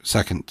for her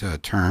second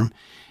term,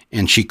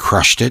 and she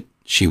crushed it.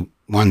 She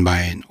won by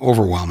an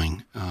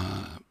overwhelming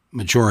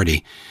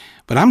majority.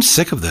 But I'm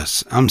sick of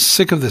this. I'm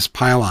sick of this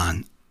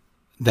pile-on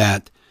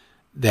that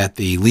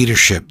the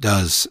leadership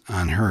does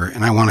on her,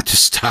 and I want it to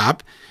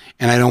stop,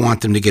 and I don't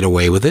want them to get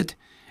away with it.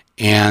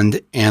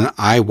 And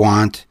I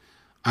want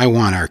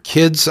our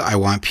kids, I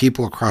want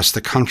people across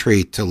the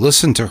country to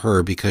listen to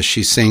her because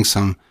she's saying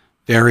some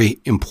very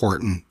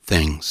important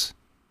things.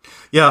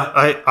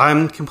 Yeah,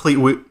 I'm completely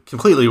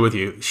with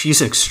you. She's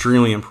an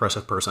extremely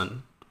impressive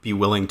person. Be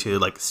willing to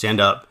like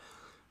stand up,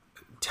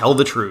 tell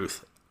the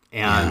truth,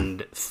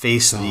 and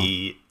face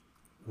the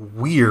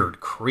weird,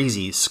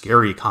 crazy,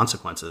 scary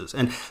consequences.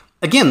 And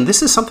again,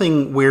 this is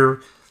something where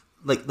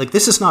like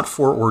this is not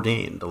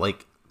foreordained.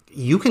 Like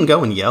you can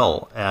go and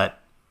yell at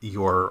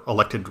your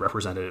elected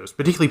representatives,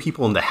 particularly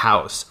people in the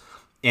House.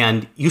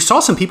 And you saw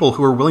some people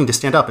who were willing to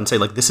stand up and say,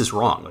 like, this is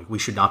wrong. Like, we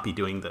should not be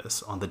doing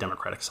this on the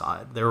Democratic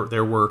side.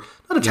 There were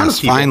not a ton of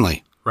people.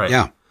 Finally. Right.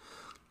 Yeah.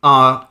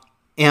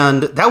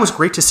 And that was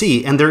great to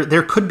see. And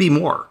there could be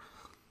more,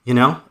 you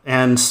know?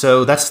 And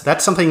so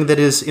that's something that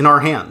is in our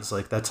hands.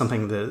 Like, that's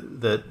something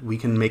that we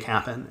can make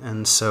happen.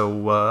 And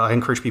so I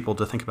encourage people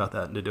to think about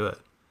that and to do it.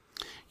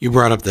 You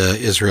brought up the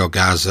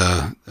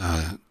Israel-Gaza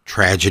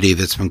tragedy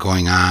that's been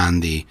going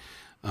on, the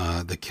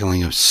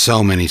killing of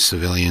so many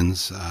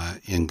civilians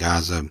in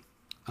Gaza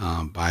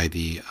by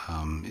the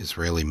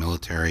Israeli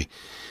military.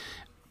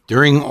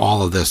 During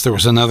all of this, there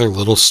was another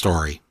little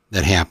story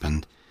that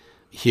happened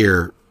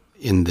here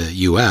in the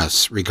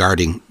U.S.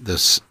 regarding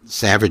this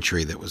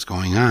savagery that was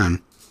going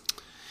on,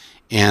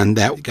 and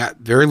that got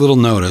very little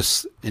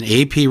notice. An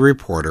AP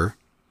reporter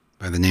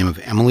by the name of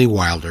Emily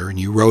Wilder, and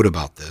you wrote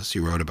about this,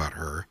 you wrote about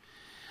her,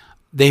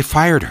 they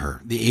fired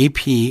her. The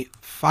AP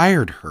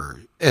fired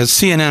her. As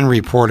CNN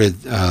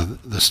reported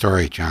the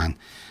story, John,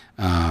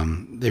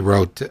 they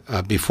wrote,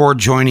 before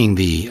joining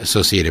the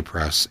Associated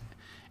Press,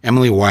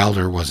 Emily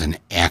Wilder was an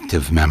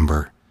active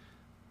member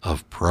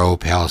of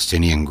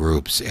pro-Palestinian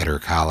groups at her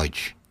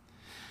college.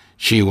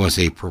 She was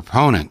a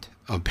proponent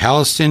of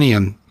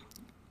Palestinian,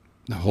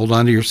 now hold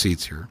on to your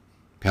seats here,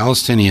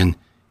 Palestinian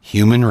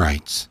human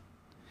rights,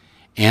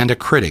 and a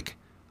critic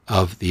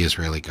of the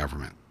Israeli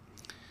government.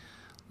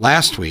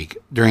 Last week,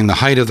 during the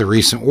height of the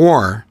recent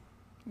war,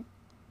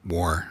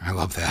 I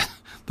love that,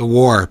 the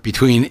war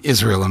between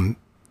Israel and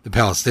the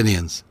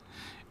Palestinians,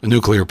 a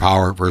nuclear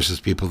power versus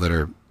people that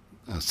are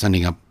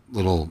sending up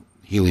little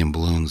helium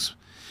balloons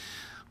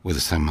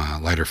with some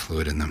lighter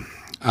fluid in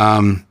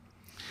them.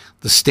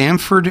 The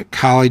Stanford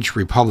College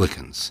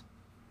Republicans,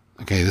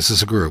 okay, this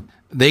is a group,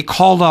 they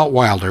called out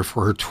Wilder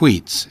for her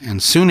tweets,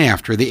 and soon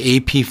after, the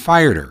AP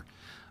fired her,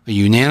 a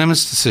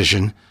unanimous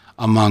decision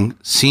among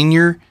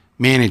senior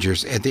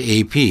managers at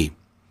the AP.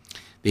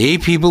 The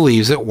AP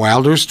believes that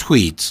Wilder's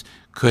tweets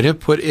could have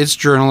put its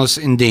journalists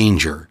in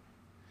danger.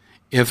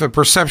 If a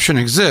perception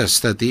exists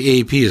that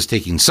the AP is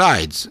taking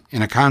sides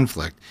in a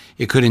conflict,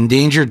 it could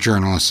endanger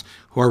journalists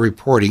who are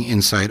reporting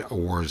inside a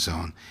war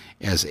zone,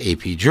 as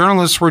AP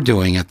journalists were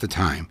doing at the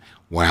time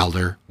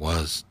Wilder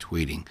was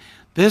tweeting.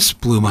 This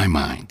blew my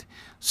mind.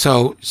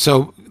 So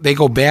they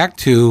go back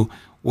to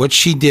what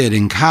she did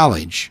in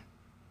college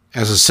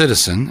as a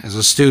citizen, as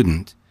a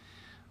student,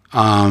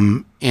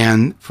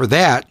 and for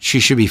that, she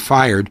should be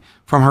fired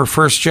from her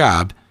first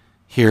job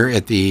here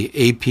at the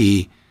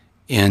AP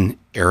in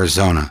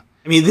Arizona.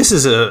 I mean, this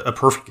is a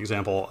perfect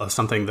example of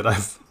something that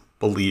I've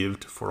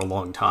believed for a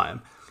long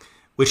time,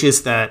 which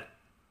is that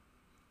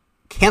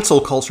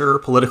cancel culture,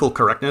 political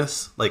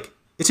correctness, like,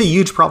 it's a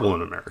huge problem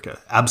in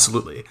America.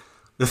 Absolutely.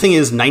 The thing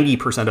is,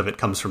 90% of it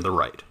comes from the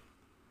right.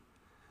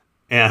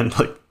 And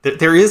like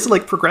there is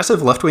like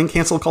progressive left-wing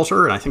cancel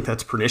culture, and I think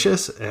that's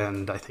pernicious,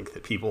 and I think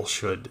that people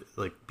should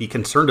like be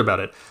concerned about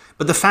it.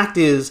 But the fact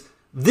is,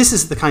 this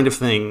is the kind of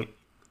thing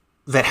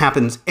that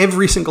happens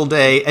every single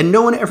day, and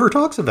no one ever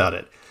talks about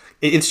it.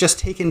 It's just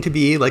taken to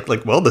be like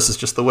well, this is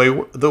just the way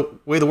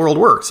the world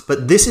works.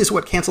 But this is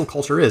what cancel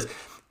culture is.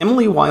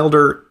 Emily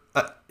Wilder,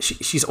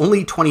 she's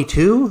only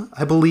 22,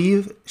 I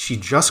believe. She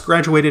just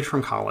graduated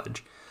from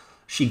college.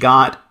 She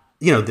got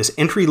this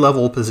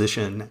entry-level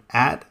position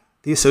at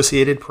the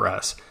Associated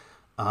Press,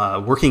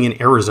 working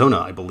in Arizona,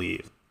 I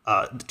believe,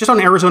 just on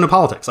Arizona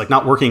politics, like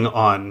not working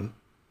on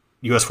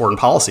U.S. foreign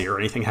policy or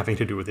anything having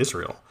to do with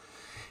Israel.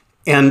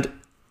 And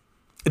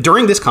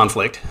during this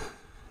conflict,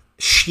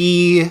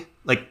 she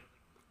like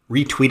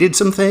retweeted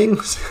some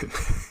things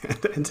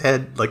and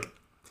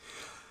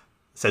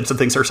said some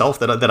things herself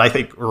that I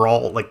think are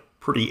all like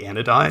pretty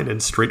anodyne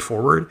and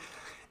straightforward.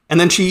 And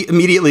then she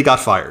immediately got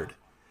fired.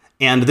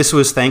 And this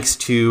was thanks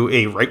to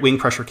a right-wing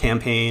pressure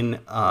campaign.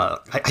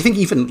 I think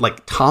even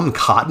like Tom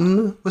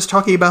Cotton was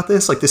talking about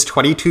this, like this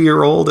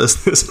 22-year-old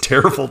as this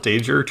terrible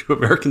danger to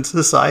American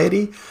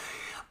society.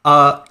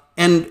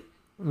 And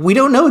we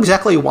don't know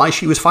exactly why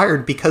she was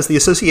fired because the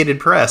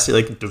Associated Press,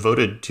 like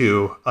devoted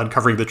to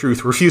uncovering the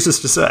truth, refuses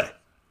to say.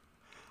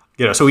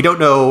 So we don't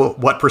know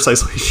what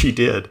precisely she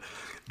did,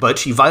 but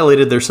she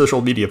violated their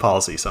social media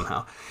policy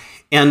somehow.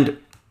 And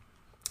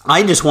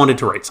I just wanted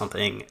to write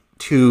something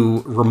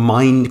to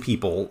remind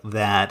people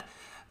that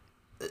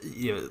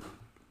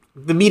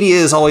the media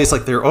is always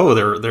like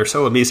they're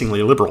so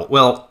amazingly liberal.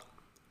 Well,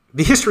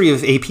 the history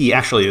of AP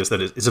actually is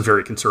that it's a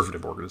very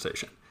conservative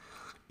organization.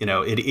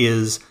 It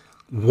is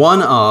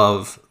one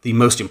of the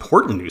most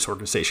important news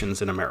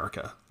organizations in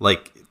America.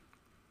 Like,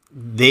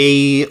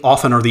 they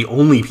often are the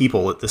only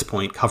people at this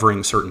point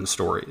covering certain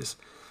stories.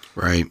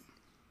 Right.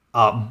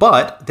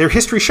 But their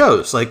history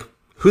shows, like,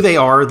 who they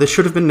are. This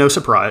should have been no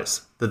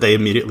surprise that they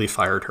immediately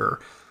fired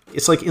her.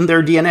 It's like in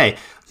their DNA.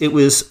 It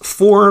was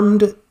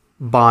formed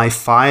by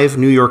 5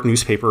 New York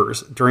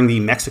newspapers during the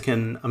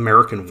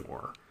Mexican-American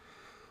War.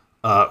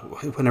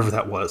 Whenever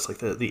that was, like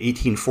the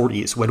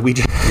 1840s, when we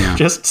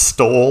just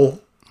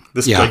stole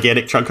this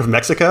gigantic chunk of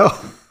Mexico.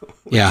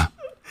 Yeah.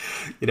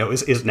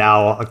 Is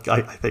now,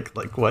 I think,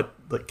 like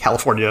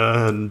California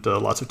and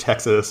lots of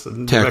Texas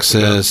and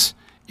Texas.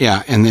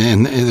 Yeah. And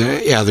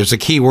there's a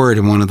key word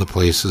in one of the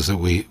places that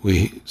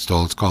we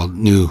stole. It's called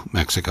New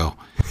Mexico.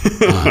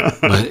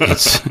 But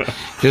it's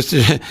just,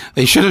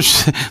 they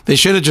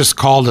should have just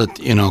called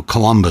it,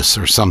 Columbus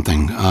or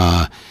something.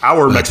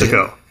 Our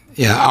Mexico.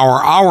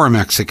 Our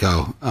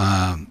Mexico.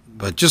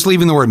 But just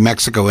leaving the word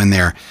Mexico in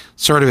there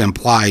sort of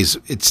implies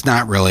it's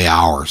not really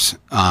ours.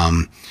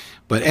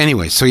 But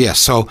anyway, so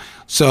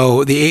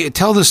tell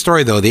the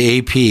story though, the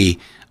AP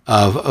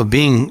of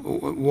being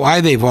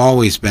why they've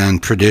always been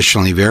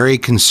traditionally very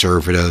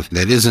conservative.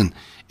 That isn't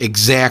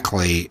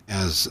exactly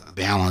as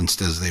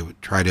balanced as they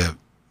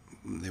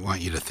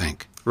want you to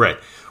think. Right.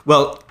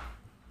 Well,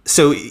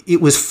 so it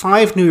was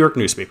 5 New York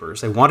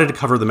newspapers. They wanted to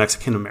cover the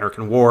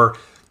Mexican-American War.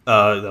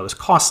 That was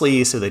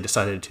costly, so they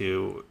decided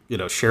to,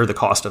 share the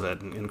cost of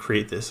it and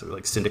create this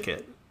like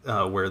syndicate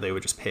where they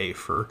would just pay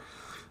for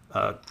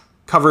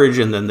coverage,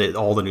 and then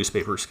all the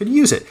newspapers could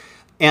use it.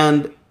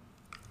 And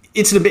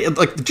it's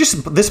like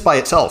just this by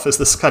itself is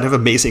this kind of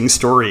amazing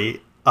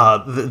story.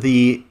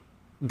 The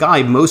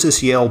guy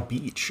Moses Yale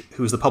Beach,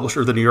 who was the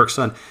publisher of the New York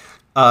Sun,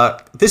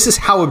 this is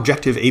how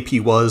objective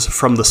AP was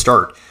from the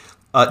start.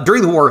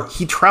 During the war,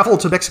 he traveled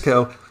to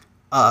Mexico,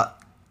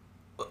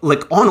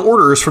 like on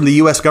orders from the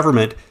U.S.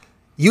 government,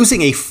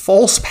 using a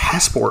false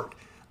passport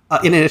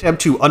in an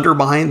attempt to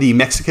undermine the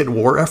Mexican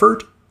war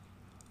effort.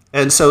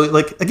 And so,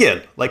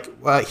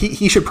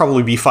 he should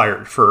probably be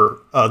fired for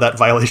that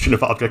violation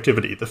of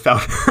objectivity, the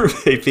founder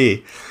of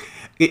AP.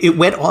 They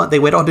went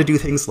on to do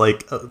things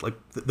like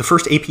the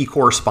first AP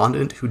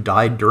correspondent who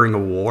died during a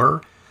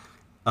war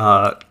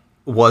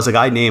was a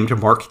guy named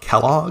Mark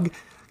Kellogg.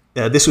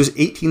 This was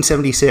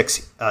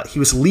 1876. He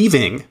was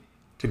leaving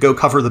to go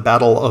cover the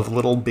Battle of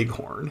Little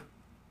Bighorn.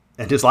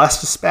 And his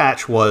last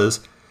dispatch was,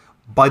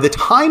 "By the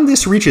time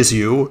this reaches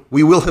you,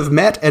 we will have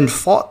met and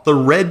fought the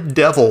Red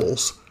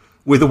Devils.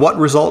 With what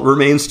result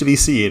remains to be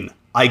seen.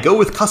 I go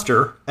with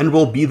Custer and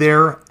will be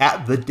there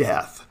at the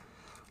death."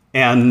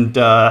 And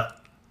the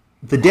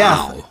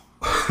death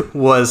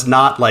was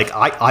not like,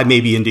 I may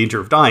be in danger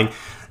of dying.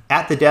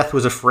 At the death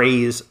was a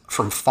phrase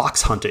from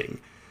fox hunting,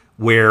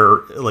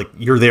 where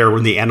you're there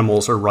when the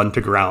animals are run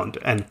to ground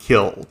and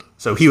killed.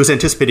 So he was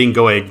anticipating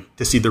going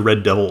to see the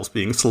Red Devils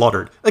being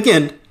slaughtered.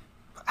 Again,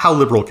 how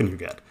liberal can you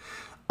get?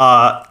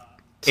 To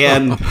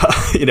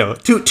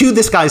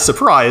this guy's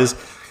surprise,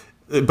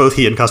 both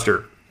he and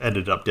Custer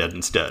ended up dead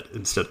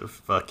instead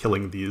of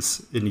killing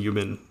these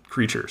inhuman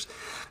creatures.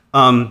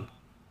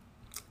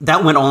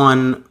 That went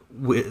on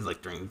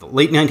during the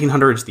late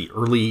 1900s, the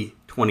early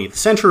 20th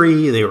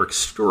century. They were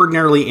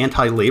extraordinarily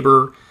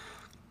anti-labor.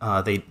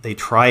 They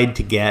tried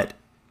to get,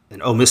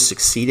 and almost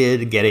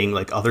succeeded, getting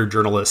other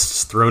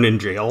journalists thrown in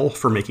jail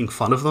for making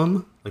fun of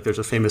them. There's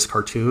a famous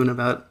cartoon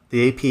about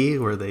the AP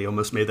where they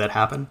almost made that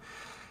happen.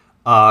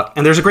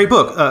 And there's a great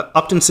book,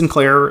 Upton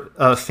Sinclair,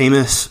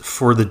 famous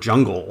for The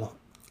Jungle,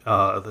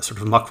 the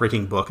sort of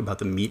muckraking book about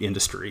the meat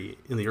industry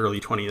in the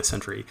early 20th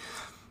century.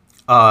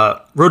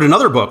 Wrote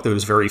another book that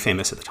was very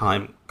famous at the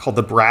time called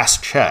The Brass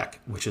Check,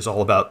 which is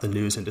all about the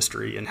news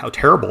industry and how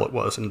terrible it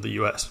was in the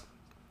U.S.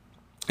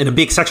 And a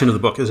big section of the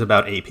book is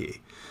about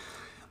AP.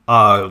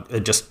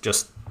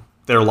 Just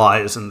their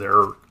lies and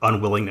their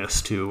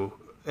unwillingness to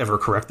ever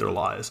correct their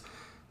lies.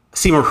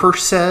 Seymour Hersh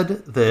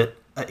said that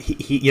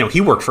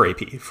he worked for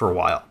AP for a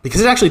while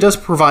because it actually does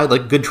provide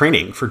good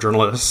training for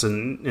journalists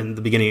in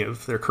the beginning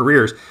of their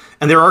careers.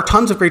 And there are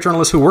tons of great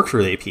journalists who work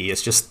for the AP.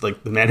 It's just the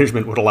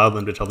management would allow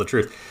them to tell the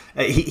truth.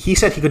 He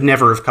said he could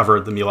never have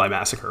covered the My Lai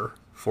massacre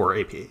for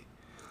AP.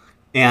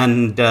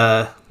 And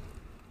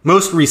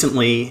most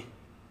recently,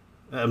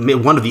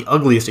 one of the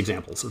ugliest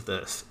examples of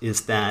this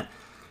is that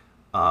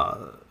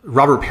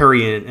Robert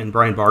Perry and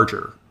Brian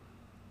Barger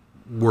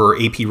were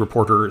AP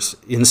reporters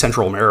in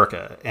Central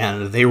America,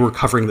 and they were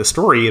covering the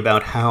story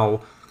about how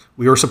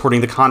we were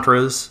supporting the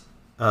Contras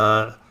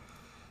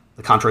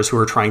who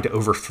were trying to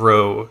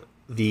overthrow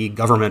the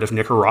government of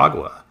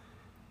Nicaragua.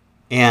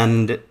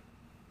 And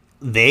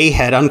they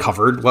had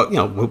uncovered what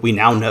we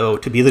now know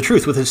to be the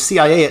truth, what the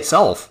CIA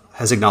itself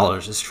has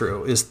acknowledged is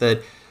true, is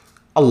that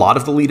a lot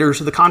of the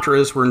leaders of the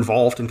Contras were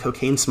involved in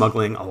cocaine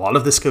smuggling. A lot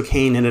of this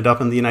cocaine ended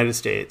up in the United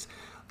States.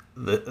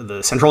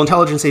 the Central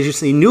Intelligence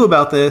Agency knew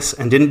about this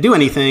and didn't do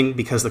anything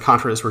because the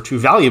Contras were too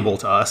valuable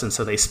to us, and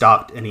so they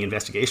stopped any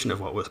investigation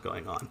of what was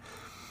going on.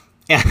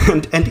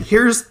 And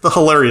here's the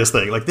hilarious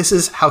thing. Like, this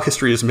is how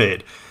history is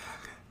made.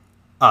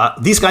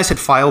 These guys had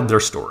filed their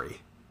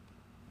story,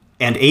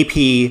 and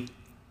AP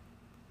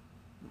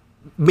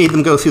made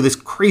them go through this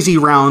crazy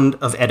round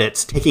of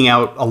edits, taking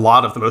out a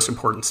lot of the most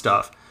important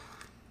stuff,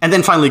 and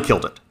then finally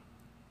killed it.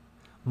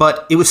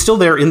 But it was still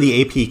there in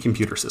the AP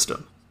computer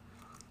system.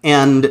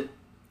 And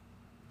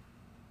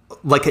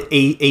like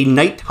a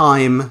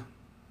nighttime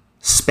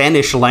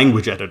Spanish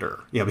language editor,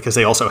 because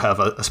they also have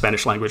a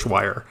Spanish language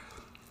wire,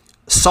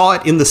 saw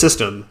it in the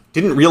system,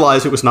 didn't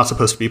realize it was not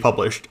supposed to be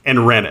published,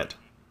 and ran it.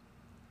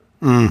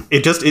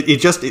 It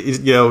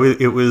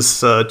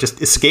was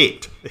just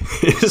escaped.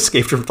 It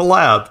escaped from the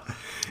lab.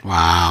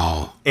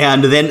 Wow.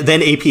 And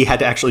then AP had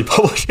to actually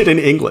publish it in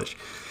English.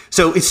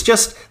 So it's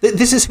just,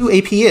 this is who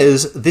AP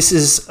is. This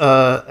is,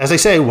 as I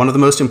say, one of the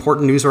most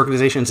important news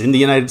organizations in the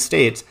United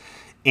States.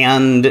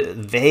 And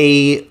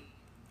they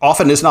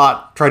often is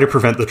not try to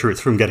prevent the truth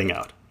from getting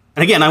out.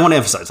 And again, I want to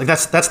emphasize, like,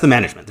 that's the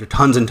management. There are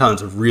tons and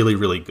tons of really,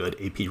 really good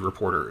AP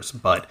reporters,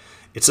 but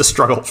it's a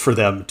struggle for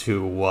them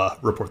to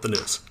report the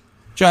news.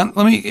 John,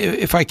 let me,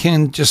 if I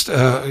can, just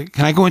can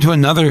I go into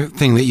another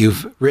thing that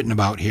you've written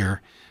about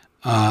here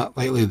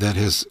lately that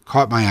has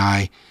caught my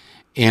eye,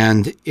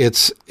 and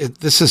this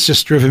has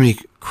just driven me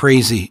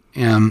crazy.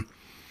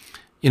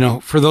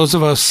 For those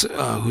of us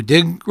who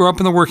did grow up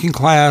in the working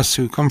class,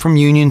 who come from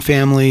union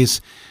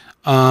families,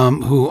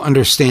 who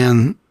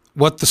understand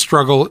what the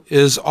struggle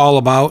is all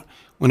about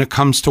when it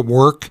comes to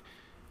work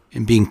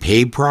and being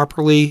paid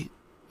properly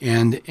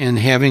and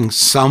having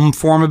some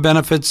form of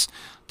benefits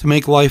to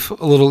make life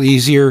a little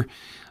easier.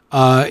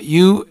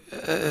 The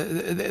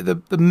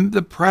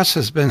press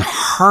has been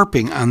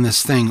harping on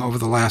this thing over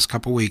the last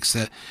couple of weeks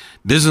that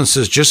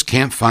businesses just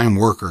can't find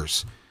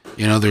workers.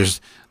 The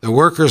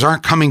workers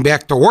aren't coming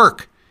back to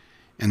work.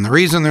 And the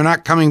reason they're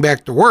not coming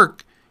back to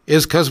work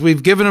is because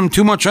we've given them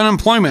too much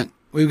unemployment.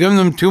 We've given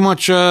them too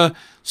much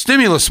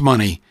stimulus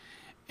money.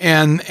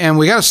 And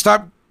we got to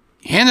stop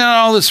handing out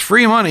all this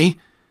free money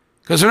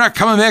because they're not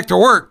coming back to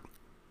work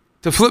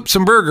to flip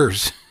some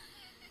burgers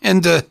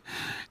and to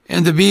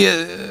be,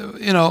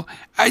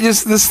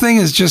 this thing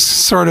is just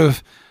sort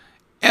of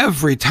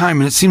every time,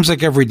 and it seems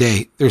like every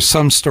day, there's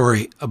some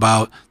story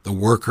about the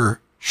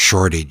worker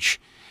shortage.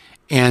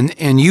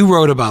 And you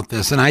wrote about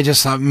this, and I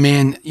just thought,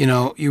 man,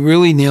 you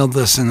really nailed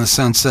this in the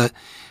sense that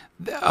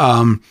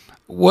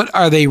what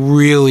are they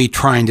really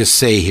trying to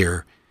say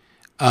here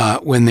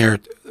when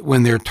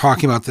they're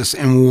talking about this,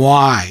 and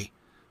why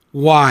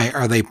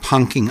are they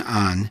punking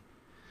on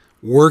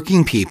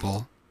working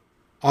people,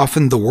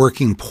 often the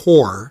working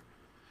poor,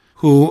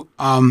 who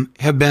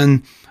have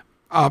been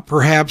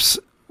perhaps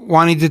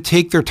wanting to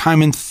take their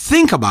time and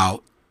think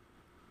about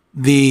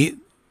the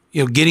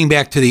getting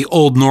back to the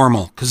old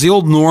normal, because the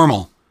old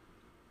normal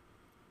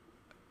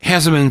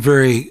hasn't been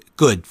very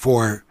good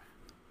for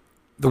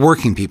the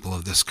working people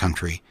of this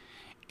country.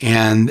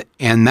 And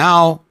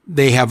now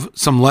they have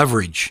some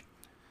leverage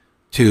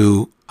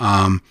to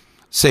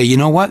say, you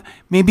know what,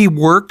 maybe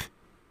work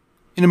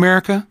in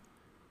America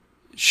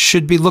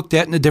should be looked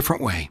at in a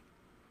different way.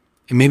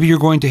 And maybe you're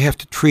going to have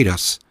to treat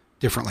us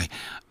differently.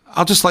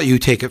 I'll just let you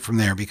take it from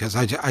there, because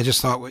I just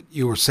thought what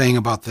you were saying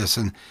about this.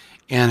 And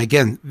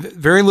again,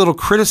 very little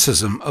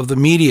criticism of the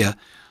media.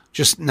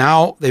 Just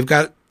now they've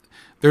got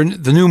the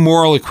new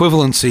moral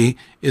equivalency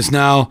is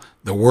now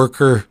the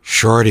worker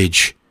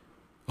shortage.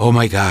 Oh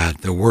my God,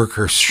 the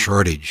worker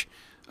shortage.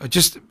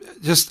 Just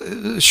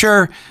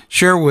share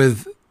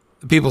with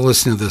the people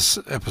listening to this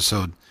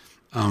episode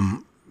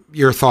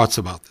your thoughts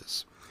about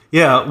this.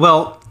 Yeah,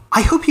 well,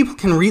 I hope people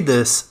can read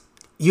this.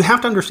 You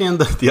have to understand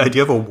the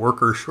idea of a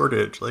worker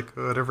shortage, like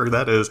whatever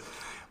that is,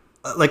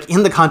 like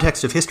in the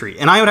context of history.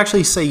 And I would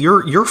actually say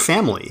your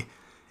family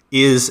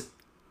is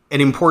an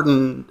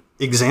important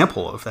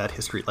example of that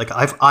history. Like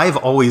I've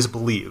always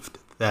believed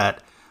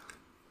that,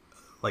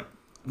 like,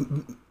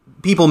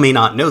 people may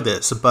not know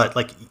this, but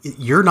like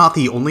you're not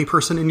the only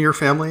person in your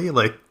family.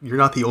 Like you're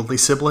not the only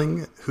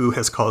sibling who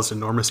has caused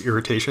enormous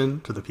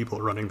irritation to the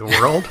people running the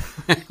world.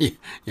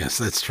 Yes,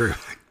 that's true.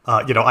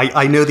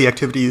 I know the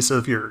activities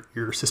of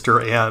your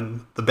sister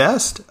Anne the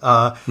best,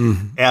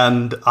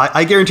 and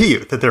I guarantee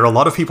you that there are a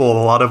lot of people in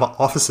a lot of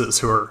offices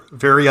who are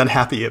very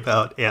unhappy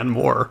about Anne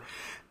Moore.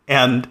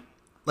 And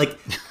like,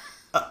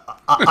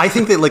 I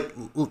think that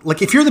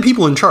like if you're the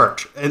people in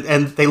charge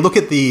and they look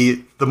at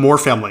the Moore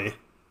family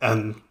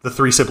and the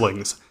three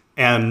siblings,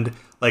 and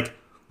like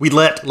we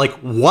let like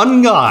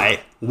one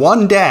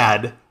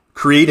dad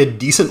create a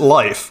decent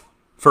life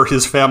for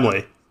his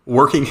family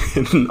working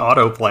in an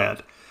auto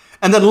plant.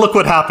 And then look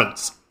what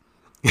happens.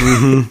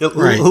 Mm-hmm.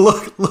 Right.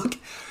 Look,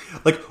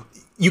 like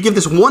you give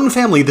this one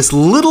family this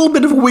little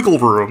bit of wiggle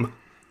room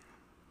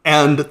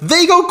and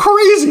they go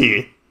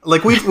crazy.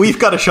 Like we've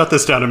got to shut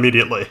this down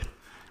immediately.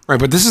 Right.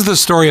 But this is the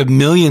story of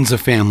millions of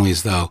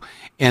families, though,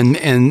 and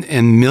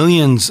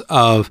millions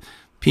of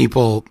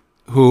people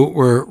who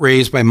were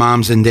raised by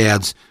moms and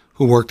dads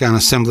who worked on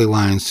assembly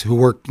lines, who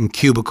worked in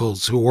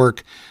cubicles, who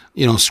work,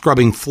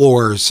 scrubbing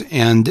floors,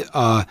 and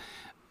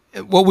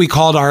what we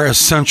called our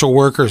essential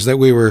workers that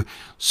we were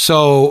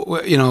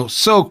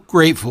so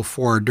grateful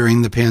for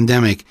during the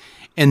pandemic.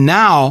 And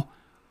now,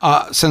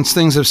 since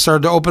things have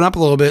started to open up a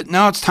little bit,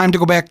 now it's time to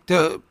go back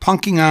to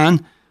punking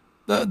on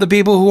the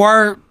people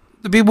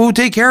who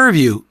take care of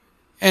you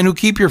and who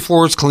keep your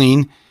floors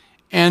clean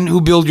and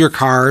who build your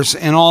cars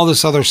and all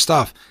this other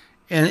stuff.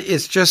 And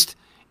it's just,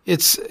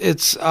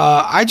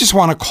 I just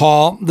want to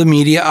call the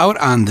media out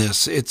on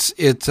this.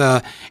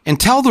 And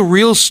tell the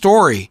real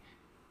story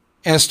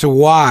as to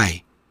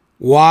why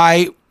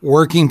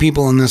working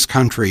people in this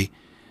country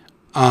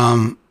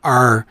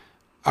are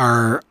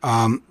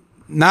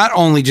not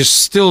only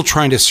just still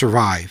trying to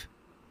survive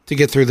to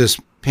get through this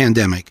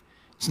pandemic.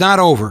 It's not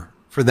over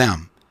for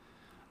them.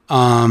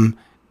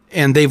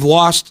 And they've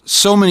lost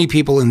so many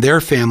people in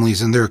their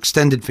families and their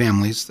extended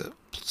families,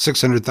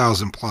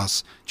 600,000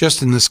 plus,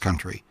 just in this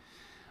country.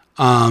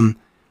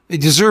 They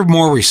deserve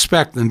more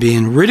respect than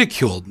being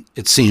ridiculed,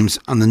 it seems,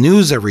 on the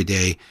news every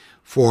day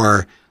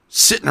for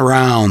sitting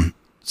around,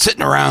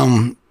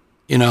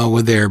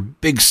 with their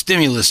big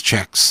stimulus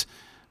checks,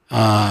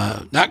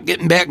 not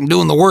getting back and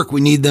doing the work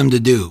we need them to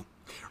do.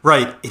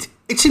 Right.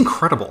 It's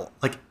incredible.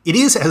 It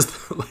is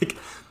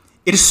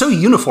it is so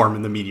uniform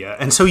in the media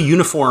and so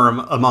uniform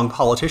among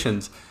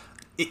politicians.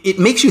 It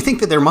makes you think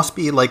that there must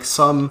be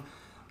some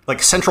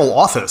central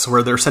office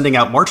where they're sending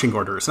out marching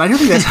orders. And I don't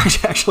think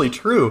that's actually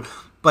true.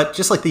 But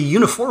just the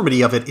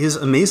uniformity of it is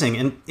amazing.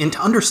 And to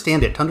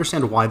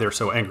understand why they're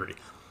so angry,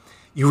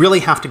 you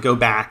really have to go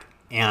back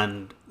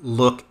and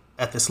look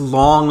at this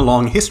long,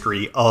 long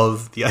history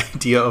of the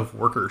idea of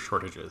worker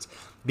shortages.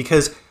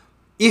 Because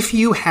if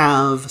you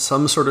have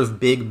some sort of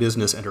big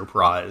business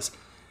enterprise,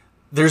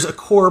 there's a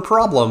core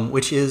problem,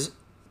 which is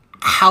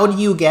how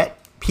do you get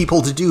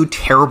people to do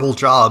terrible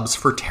jobs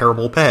for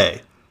terrible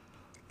pay?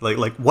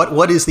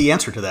 What is the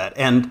answer to that?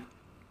 And,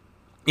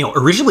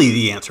 originally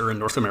the answer in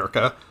North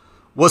America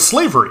was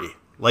slavery.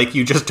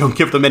 You just don't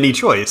give them any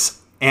choice.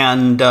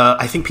 And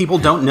I think people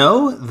don't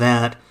know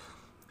that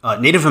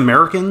Native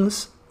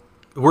Americans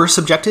were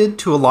subjected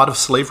to a lot of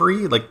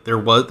slavery. There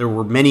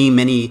were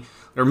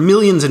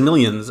millions and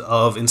millions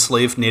of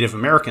enslaved Native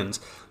Americans.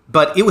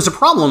 But it was a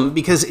problem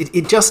because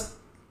it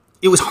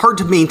was hard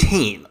to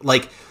maintain.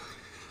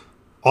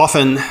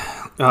 Often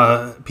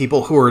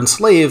people who were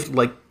enslaved,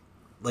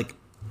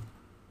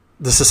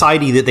 the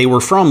society that they were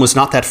from was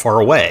not that far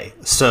away.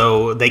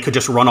 So they could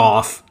just run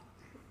off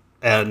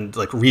and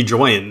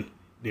rejoin,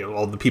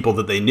 all the people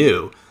that they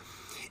knew.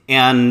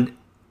 And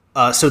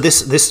so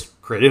this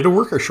created a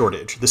worker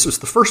shortage. This was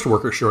the first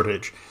worker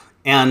shortage.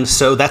 And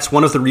so that's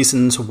one of the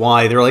reasons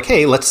why they're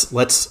hey,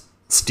 let's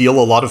steal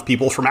a lot of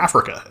people from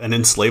Africa and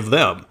enslave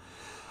them.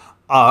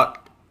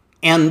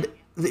 And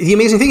the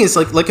amazing thing is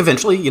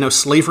eventually,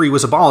 slavery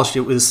was abolished.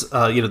 It was,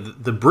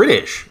 the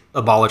British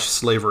abolished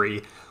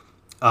slavery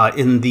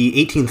in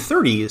the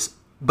 1830s.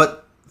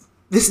 But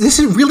this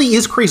really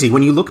is crazy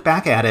when you look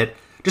back at it,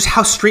 just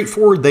how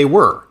straightforward they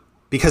were.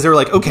 Because they're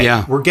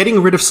okay, we're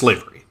getting rid of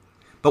slavery,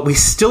 but we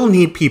still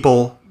need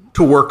people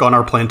to work on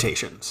our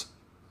plantations.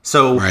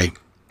 So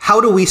how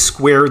do we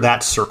square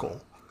that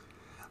circle?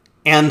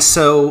 And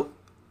so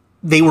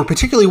they were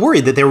particularly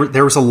worried that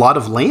there was a lot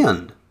of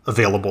land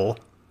available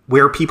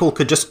where people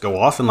could just go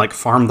off and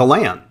farm the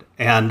land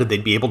and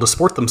they'd be able to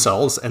support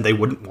themselves and they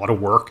wouldn't want to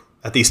work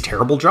at these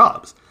terrible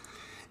jobs.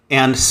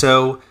 And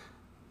so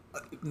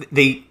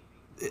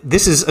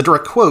this is a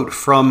direct quote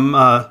from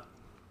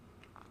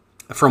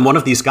one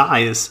of these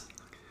guys.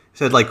 He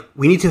said,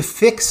 we need to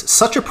fix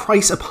such a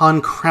price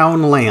upon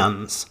crown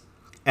lands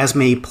as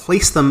may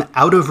place them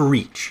out of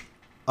reach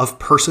of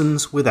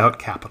persons without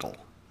capital.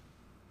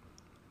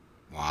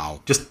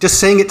 Wow. Just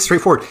saying it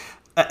straightforward.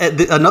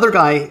 Another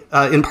guy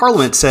in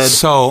Parliament said,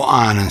 so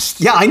honest.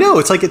 Yeah, I know.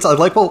 It's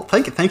well,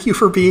 thank you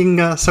for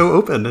being so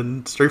open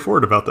and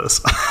straightforward about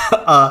this.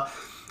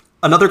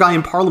 Another guy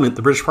in Parliament,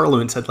 the British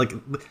Parliament, said,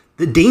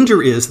 the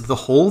danger is that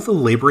the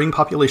laboring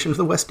population of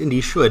the West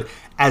Indies should,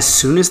 as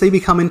soon as they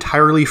become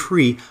entirely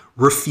free,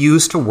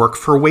 refuse to work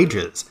for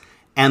wages,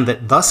 and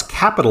that thus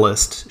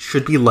capitalists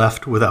should be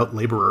left without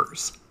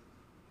laborers.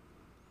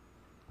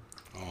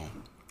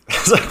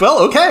 It's well,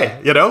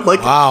 okay,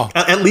 wow.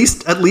 At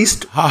least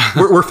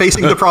we're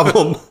facing the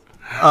problem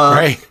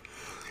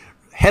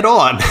head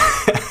on.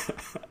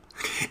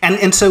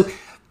 and so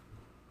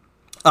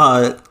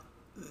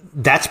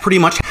that's pretty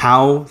much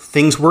how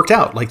things worked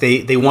out.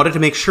 They wanted to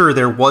make sure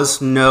there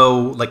was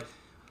no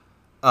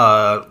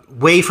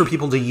way for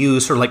people to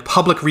use sort of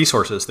public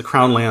resources. The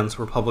crown lands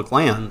were public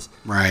lands.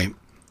 Right.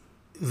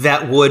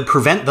 That would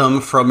prevent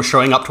them from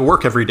showing up to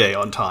work every day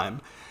on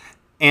time.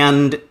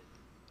 And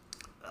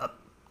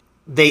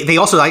They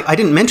also, I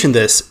didn't mention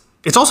this,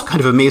 it's also kind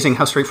of amazing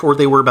how straightforward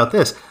they were about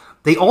this.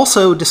 They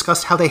also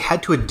discussed how they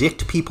had to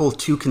addict people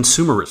to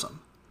consumerism,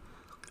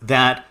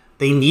 that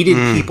they needed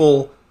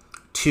people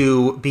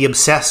to be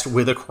obsessed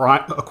with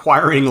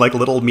acquiring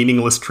little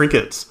meaningless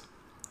trinkets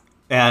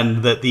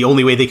and that the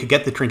only way they could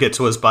get the trinkets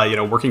was by,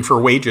 working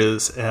for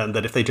wages, and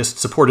that if they just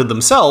supported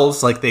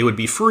themselves, like, they would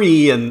be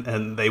free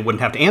and they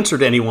wouldn't have to answer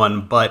to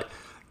anyone, but,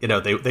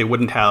 they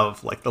wouldn't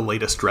have, like, the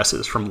latest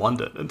dresses from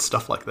London and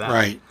stuff like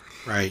that.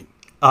 Right.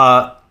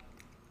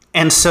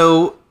 And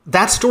so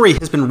that story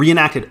has been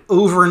reenacted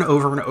over and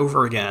over and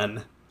over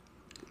again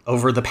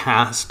over the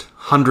past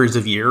hundreds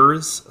of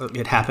years.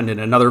 It happened in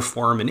another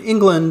form in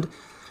England.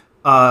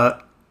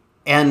 And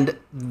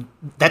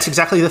that's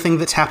exactly the thing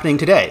that's happening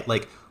today.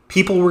 Like,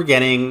 people were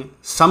getting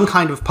some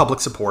kind of public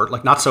support,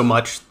 like, not so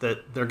much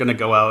that they're going to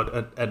go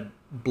out and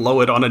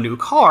blow it on a new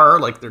car.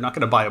 Like, they're not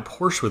going to buy a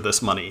Porsche with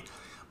this money.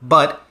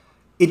 But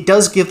it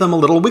does give them a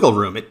little wiggle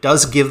room. It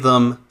does give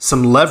them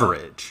some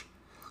leverage.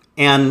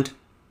 And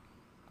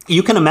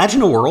you can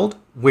imagine a world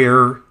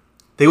where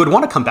they would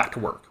want to come back to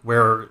work,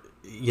 where,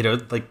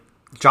 like,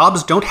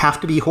 jobs don't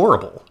have to be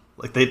horrible.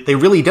 Like, they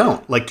really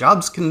don't. Like,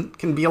 jobs can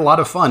be a lot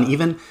of fun.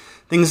 Even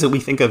things that we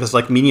think of as,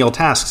 like, menial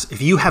tasks,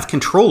 if you have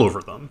control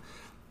over them,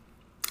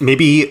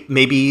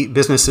 maybe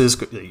businesses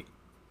could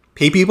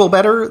pay people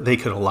better. They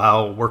could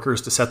allow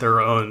workers to set their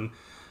own,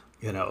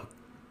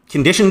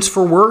 conditions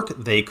for work.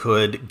 They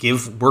could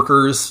give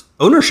workers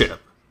ownership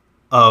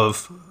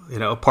of,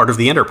 part of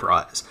the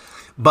enterprise.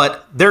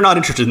 But they're not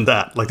interested in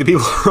that. Like, the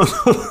people around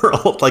the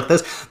world, like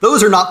this,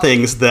 those are not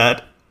things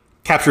that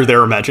capture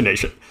their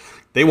imagination.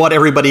 They want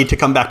everybody to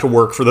come back to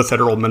work for the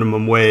federal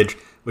minimum wage,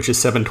 which is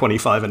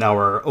 $7.25 an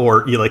hour,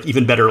 or, like,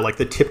 even better, like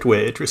the tipped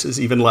wage, which is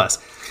even less.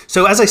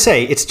 So as I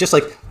say, it's just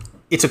like,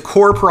 it's a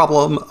core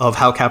problem of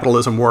how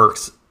capitalism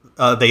works.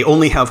 They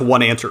only have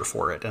one answer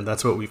for it, and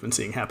that's what we've been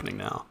seeing happening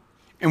now.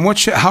 And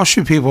how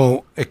should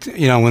people,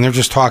 when they're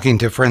just talking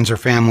to friends or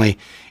family,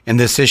 and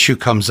this issue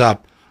comes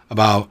up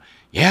about,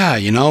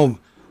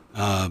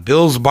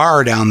 Bill's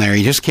bar down there,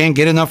 you just can't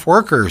get enough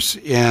workers,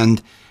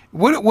 and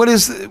what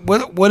is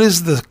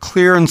the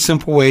clear and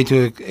simple way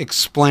to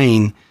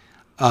explain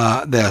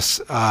this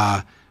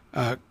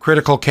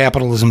critical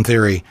capitalism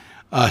theory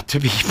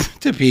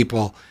to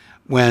people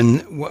when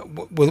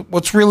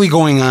what's really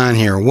going on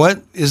here?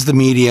 What is the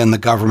media and the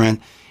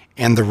government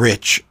and the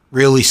rich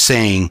really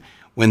saying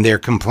when they're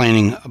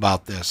complaining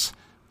about this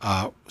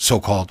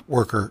so-called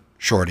worker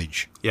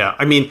shortage? Yeah,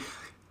 I mean,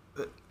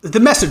 the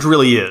message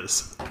really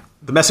is,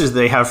 the message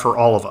they have for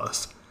all of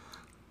us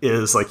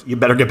is, like, you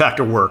better get back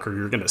to work or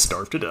you're going to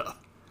starve to death.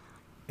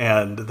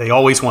 And they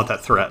always want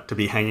that threat to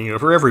be hanging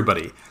over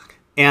everybody.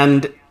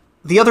 And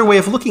the other way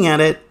of looking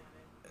at it,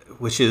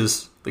 which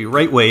is the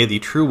right way, the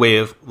true way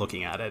of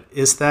looking at it,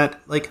 is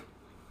that, like,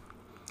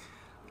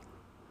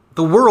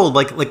 the world,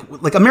 like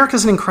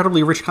America's an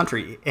incredibly rich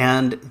country,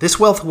 and this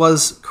wealth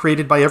was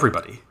created by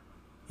everybody.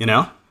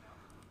 That's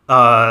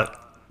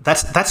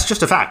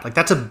just a fact. Like,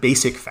 that's a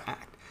basic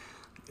fact.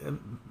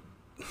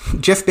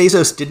 Jeff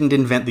Bezos didn't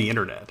invent the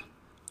internet.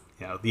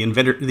 The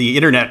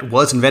internet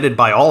was invented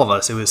by all of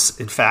us. It was,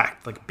 in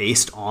fact, like,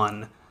 based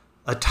on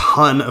a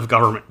ton of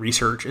government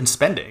research and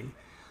spending.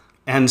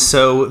 And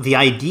so the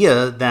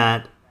idea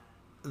that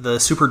the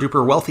super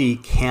duper wealthy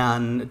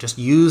can just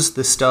use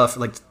this stuff,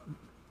 like,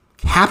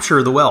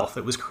 capture the wealth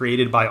that was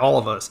created by all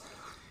of us,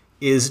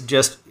 is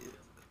just,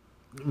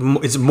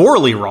 it's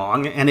morally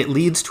wrong, and it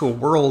leads to a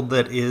world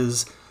that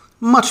is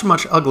much,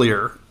 much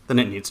uglier than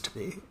it needs to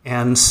be.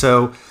 And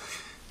so,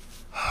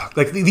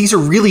 like, these are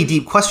really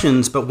deep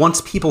questions, but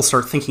once people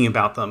start thinking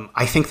about them,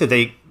 I think that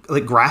they,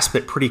 like, grasp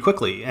it pretty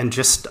quickly. And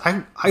just,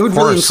 I would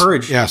really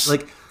encourage, yes,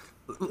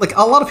 like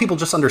a lot of people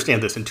just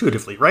understand this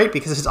intuitively, right?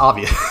 Because it's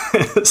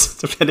obvious,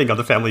 depending on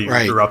the family you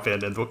grew up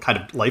in and what kind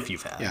of life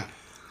you've had. Yeah.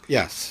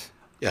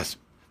 Yes.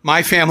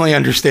 My family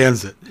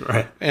understands it.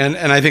 Right. And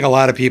I think a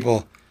lot of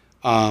people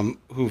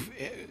who've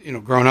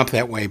grown up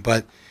that way,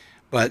 but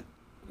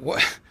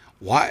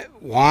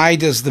why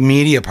does the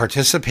media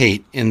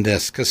participate in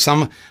this? Because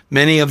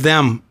many of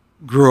them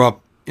grew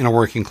up in a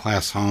working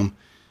class home.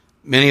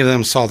 Many of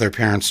them saw their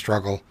parents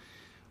struggle.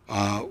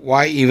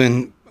 Why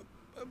even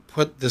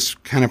put this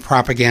kind of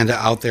propaganda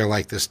out there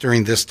like this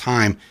during this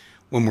time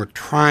when we're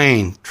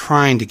trying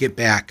to get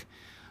back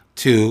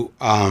to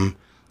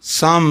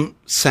some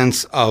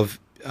sense of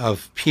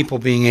people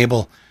being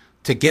able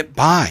to get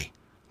by,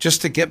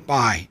 just to get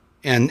by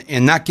and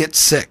not get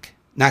sick.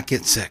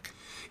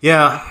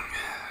 Yeah.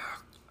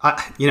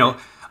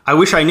 I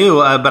wish I knew,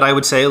 but I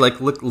would say,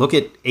 like, look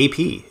at AP.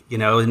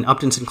 In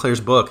Upton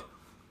Sinclair's book,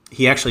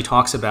 he actually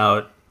talks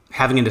about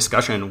having a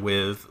discussion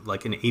with,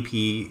 like, an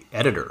AP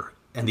editor,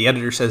 and the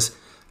editor says,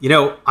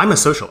 I'm a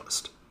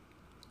socialist.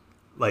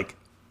 Like,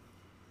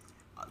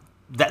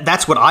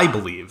 that's what I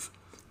believe,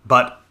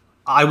 but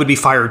I would be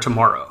fired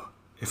tomorrow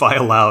if I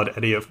allowed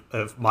any of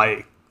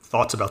my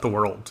thoughts about the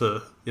world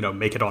to,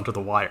 make it onto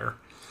the wire.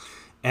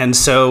 And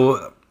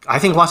so I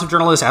think lots of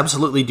journalists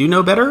absolutely do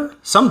know better.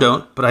 Some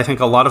don't, but I think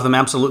a lot of them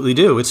absolutely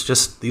do. It's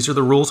just, these are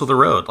the rules of the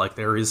road. Like,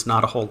 there is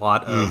not a whole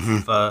lot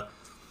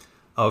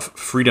of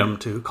freedom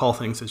to call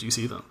things as you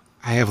see them.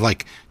 I have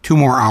like 2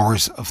 more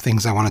hours of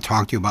things I want to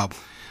talk to you about,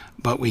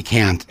 but we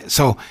can't.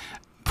 So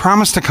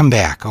promise to come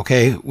back,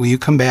 okay? Will you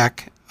come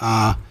back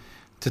to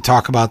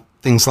talk about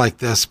things like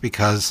this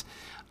because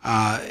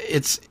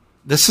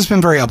this has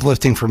been very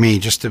uplifting for me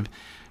just to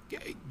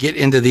get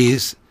into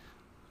these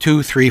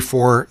 2, 3,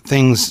 4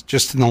 things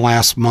just in the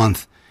last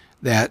month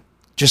that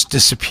just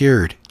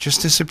disappeared.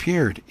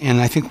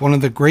 And I think one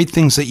of the great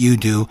things that you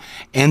do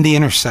and The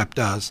Intercept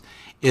does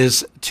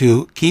is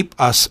to keep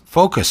us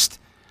focused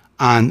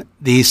on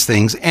these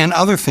things and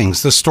other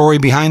things, the story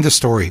behind the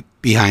story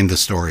behind the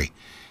story.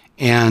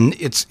 And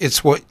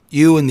it's what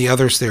you and the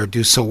others there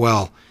do so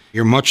well.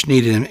 You're much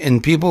needed.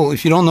 And people,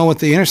 if you don't know what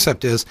The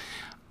Intercept is,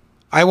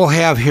 I will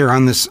have here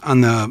on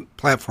the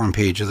platform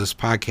page of this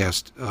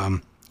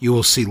podcast, you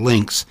will see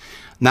links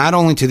not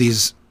only to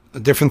these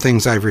different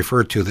things I've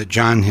referred to that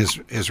John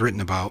has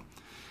written about.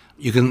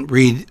 You can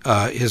read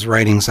his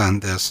writings on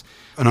this.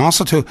 And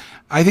also to,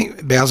 I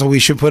think, Basil, we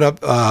should put up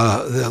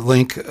the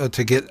link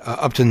to get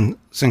Upton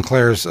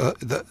Sinclair's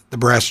the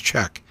Brass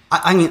Check.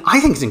 I mean, I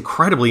think it's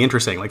incredibly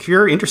interesting. Like, if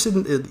you're interested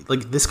in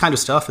like this kind of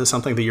stuff is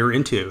something that you're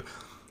into,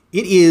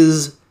 it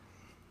is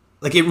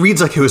like it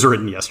reads like it was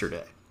written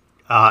yesterday.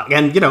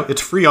 And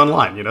it's free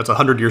online. It's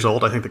 100 years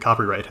old. I think the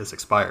copyright has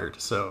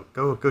expired. So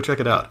go check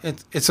it out.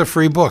 It's a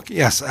free book.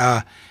 Yes.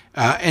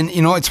 And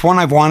it's one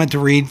I've wanted to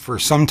read for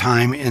some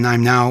time, and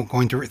I'm now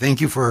going to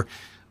thank you for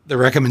the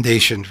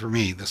recommendation for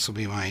me. This will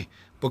be my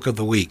book of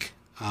the week.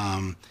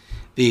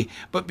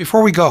 But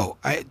before we go,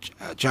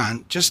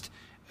 John, just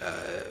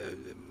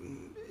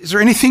is there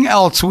anything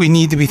else we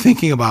need to be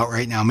thinking about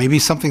right now? Maybe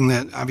something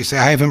that obviously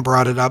I haven't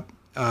brought it up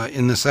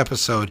in this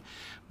episode,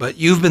 but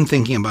you've been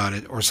thinking about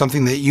it, or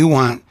something that you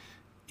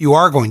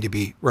are going to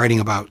be writing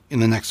about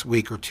in the next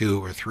week or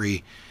 2 or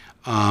 3.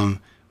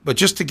 But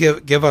just to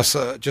give us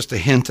just a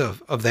hint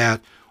of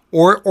that,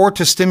 or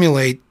to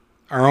stimulate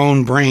our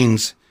own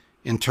brains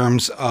in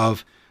terms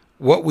of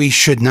what we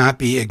should not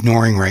be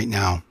ignoring right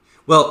now.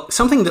 Well,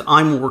 something that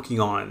I'm working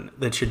on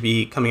that should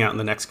be coming out in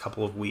the next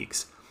couple of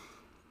weeks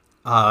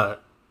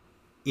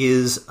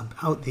is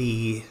about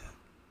the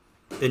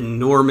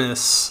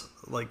enormous,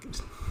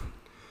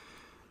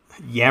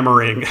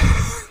 yammering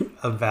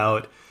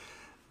about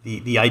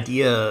the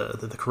idea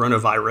that the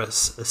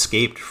coronavirus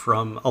escaped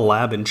from a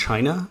lab in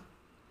China.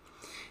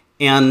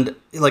 And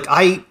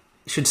I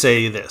should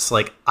say this,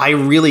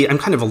 I'm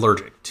kind of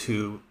allergic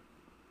to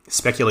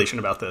speculation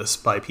about this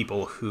by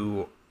people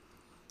who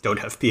don't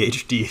have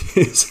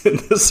PhDs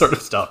in this sort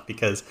of stuff,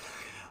 because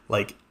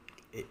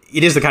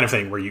it is the kind of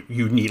thing where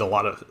you need a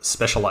lot of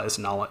specialized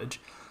knowledge.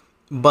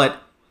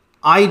 But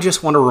I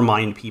just want to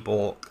remind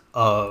people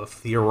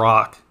of the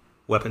Iraq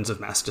weapons of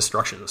mass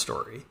destruction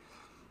story,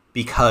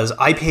 because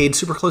I paid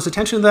super close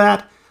attention to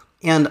that.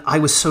 And I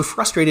was so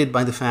frustrated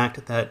by the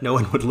fact that no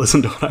one would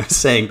listen to what I was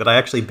saying that I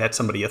actually bet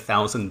somebody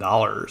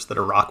 $1,000 that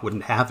Iraq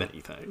wouldn't have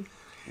anything.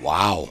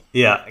 Wow.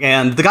 Yeah.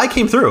 And the guy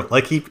came through.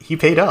 He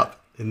paid up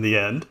in the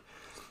end.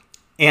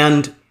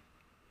 And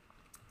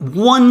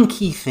one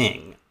key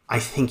thing I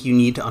think you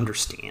need to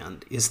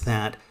understand is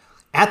that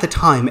at the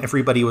time,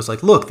 everybody was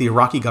like, look, the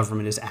Iraqi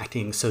government is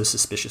acting so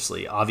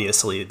suspiciously.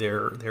 Obviously,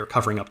 they're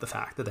covering up the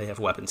fact that they have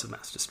weapons of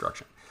mass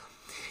destruction.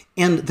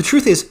 And the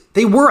truth is,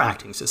 they were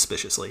acting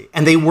suspiciously,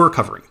 and they were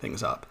covering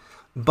things up.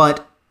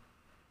 But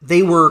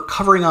they were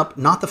covering up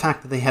not the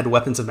fact that they had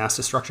weapons of mass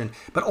destruction,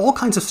 but all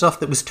kinds of stuff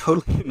that was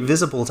totally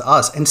invisible to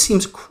us and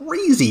seems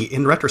crazy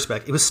in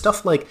retrospect. It was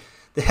stuff like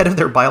the head of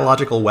their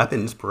biological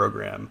weapons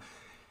program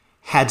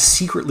had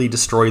secretly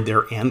destroyed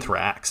their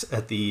anthrax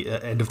at the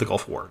end of the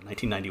Gulf War in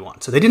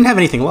 1991. So they didn't have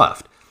anything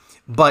left.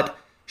 But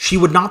she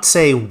would not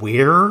say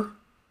where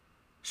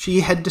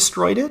she had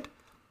destroyed it.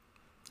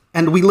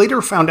 And we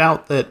later found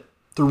out that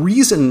the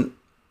reason,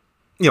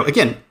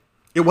 again,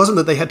 it wasn't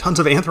that they had tons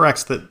of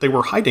anthrax that they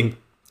were hiding.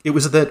 It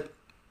was that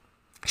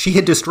she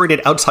had destroyed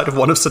it outside of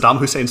one of Saddam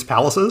Hussein's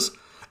palaces,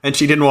 and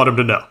she didn't want him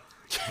to know.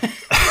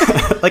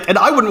 And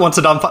I wouldn't want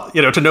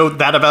Saddam, to know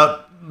that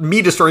about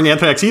me destroying the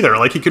anthrax either.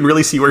 He could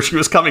really see where she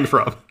was coming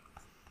from.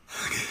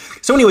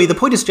 So anyway, the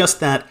point is just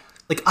that,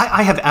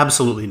 I have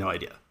absolutely no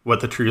idea what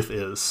the truth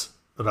is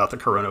about the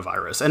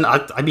coronavirus. And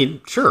I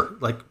mean, sure,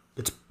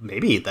 it's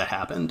maybe that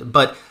happened,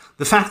 but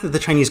the fact that the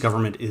Chinese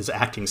government is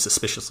acting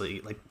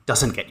suspiciously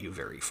doesn't get you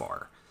very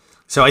far.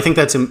 So I think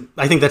that's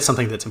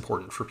something that's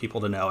important for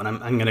people to know, and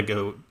I'm going to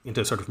go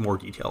into sort of more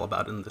detail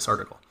about it in this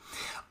article.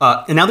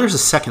 And now there's a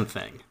second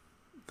thing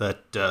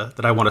that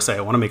I want to say.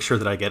 I want to make sure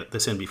that I get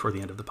this in before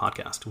the end of the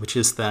podcast, which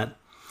is that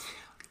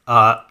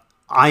I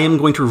am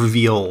going to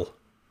reveal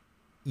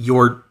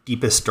your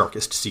deepest,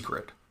 darkest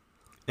secret.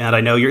 And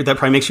I know that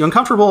probably makes you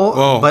uncomfortable.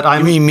 Whoa, but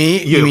you mean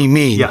me? You mean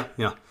me? Yeah.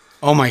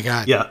 Oh my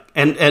God. Yeah.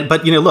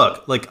 But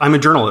look, I'm a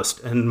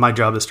journalist, and my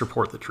job is to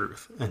report the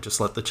truth and just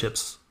let the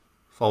chips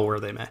fall where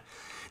they may.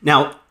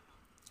 Now,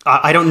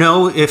 I don't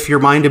know if your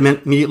mind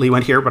immediately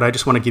went here, but I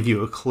just want to give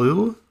you a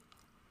clue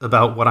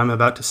about what I'm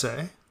about to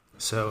say.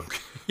 So,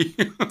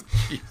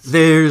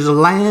 there's a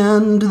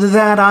land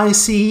that I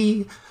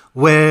see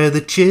where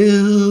the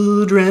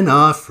children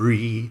are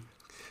free.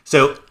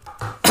 So,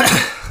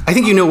 I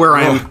think you know where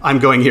I'm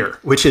going here,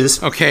 which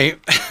is... Okay.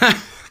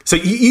 So,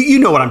 you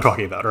know what I'm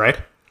talking about, right?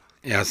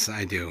 Yes,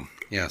 I do.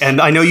 Yes. And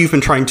I know you've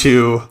been trying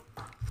to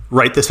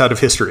write this out of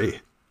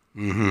history.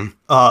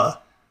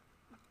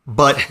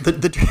 But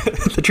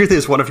the truth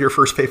is, one of your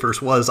first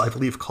papers was, I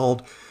believe,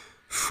 called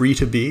Free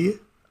to Be.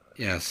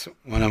 Yes,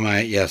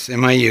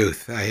 in my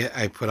youth,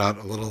 I put out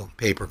a little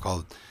paper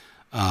called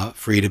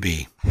Free to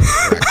Be.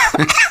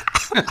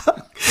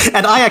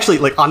 And I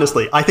actually,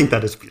 honestly, I think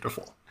that is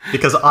beautiful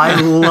because I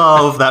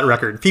love that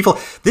record.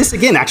 This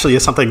again actually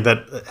is something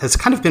that has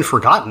kind of been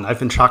forgotten. I've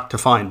been shocked to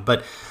find,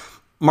 but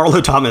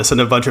Marlo Thomas and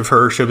a bunch of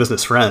her show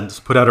business friends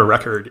put out a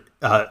record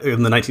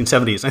in the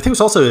 1970s. I think it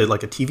was also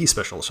like a TV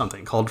special or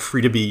something called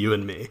Free to Be You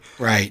and Me.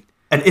 Right.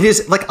 And it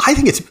is I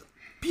think it's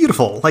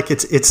beautiful.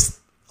 It's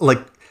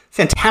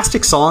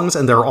fantastic songs,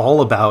 and they're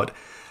all about,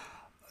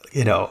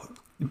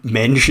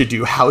 men should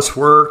do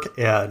housework,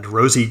 and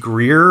Rosie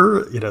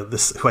Greer,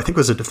 this, who I think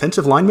was a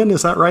defensive lineman.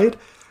 Is that right?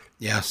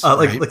 Yes.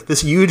 Like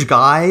this huge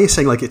guy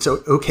saying it's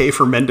okay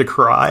for men to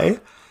cry.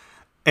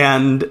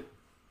 And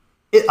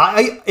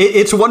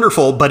it's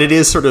wonderful, but it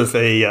is sort of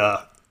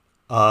a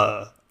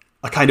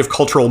kind of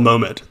cultural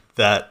moment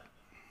that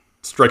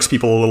strikes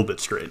people a little bit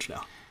strange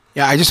now.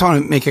 Yeah, I just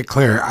want to make it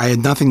clear. I had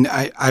nothing.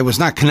 I was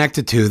not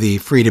connected to the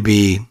Free to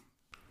Be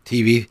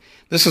TV.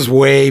 This is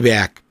way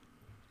back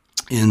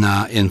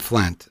in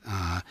Flint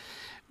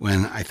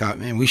when I thought,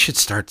 man, we should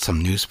start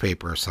some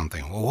newspaper or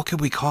something. Well, what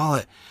could we call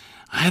it?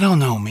 I don't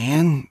know,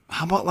 man.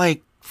 How about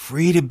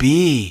Free to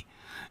Be?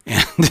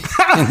 And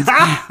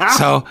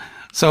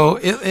so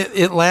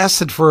it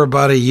lasted for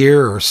about a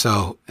year or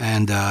so,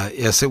 and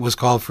yes, it was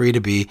called Free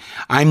to Be.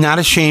 I'm not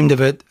ashamed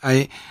of it.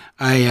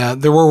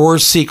 There were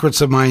worse secrets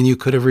of mine you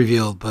could have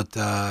revealed, but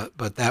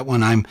that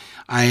one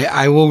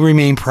I will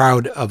remain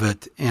proud of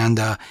it. And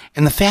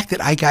the fact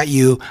that I got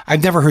you,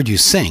 I've never heard you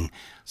sing,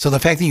 so the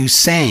fact that you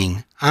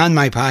sang on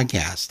my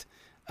podcast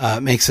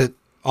makes it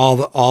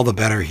all the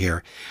better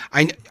here.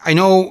 I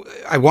know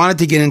I wanted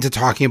to get into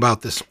talking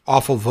about this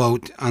awful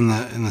vote in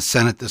the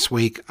Senate this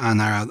week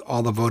on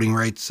all the voting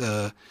rights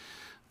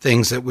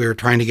things that we're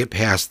trying to get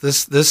passed.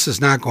 This is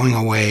not going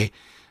away.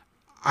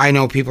 I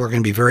know people are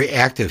going to be very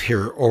active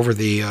here over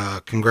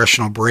the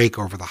congressional break,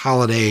 over the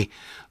holiday,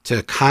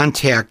 to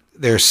contact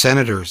their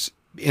senators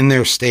in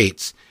their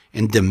states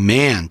and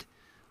demand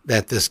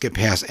that this get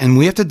passed. And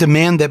we have to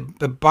demand that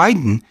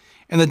Biden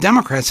and the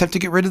Democrats have to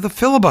get rid of the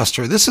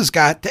filibuster. This has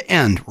got to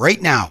end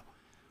right now,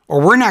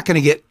 or we're not going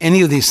to get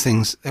any of these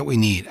things that we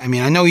need. I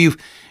mean, I know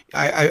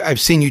I've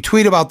seen you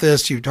tweet about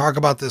this, you talk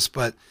about this,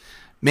 but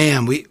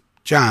man, this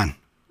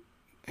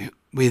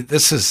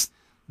is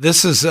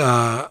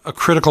a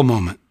critical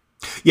moment.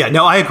 Yeah,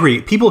 no, I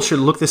agree. People should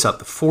look this up.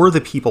 The For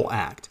the People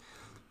Act.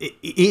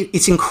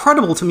 It's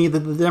incredible to me that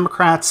the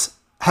Democrats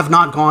have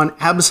not gone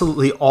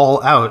absolutely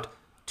all out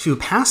to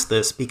pass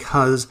this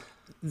because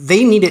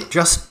they need it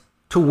just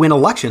to win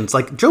elections.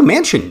 Joe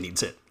Manchin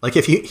needs it.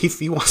 If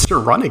he wants to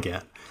run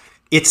again,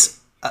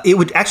 it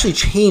would actually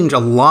change a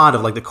lot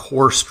of the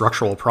core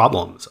structural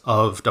problems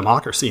of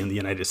democracy in the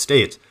United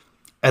States.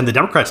 And the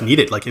Democrats need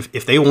it.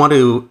 If they want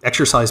to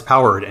exercise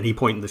power at any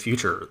point in the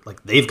future,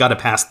 they've got to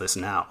pass this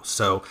now.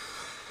 So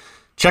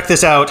check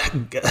this out.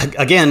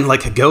 Again,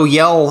 go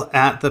yell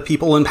at the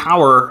people in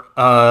power.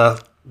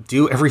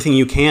 Do everything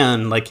you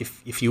can.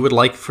 If you would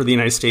like for the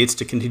United States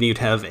to continue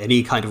to have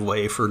any kind of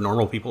way for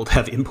normal people to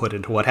have input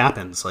into what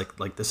happens,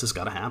 this has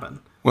got to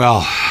happen.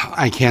 Well,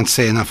 I can't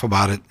say enough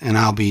about it, and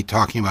I'll be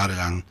talking about it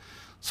on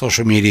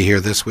social media here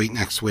this week,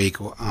 next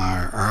week,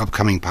 our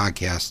upcoming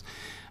podcast.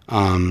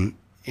 And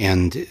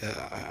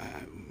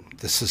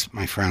this is,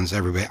 my friends,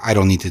 everybody, I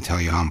don't need to tell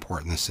you how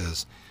important this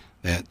is,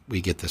 that we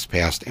get this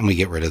passed and we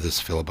get rid of this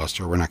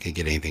filibuster. We're not going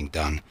to get anything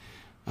done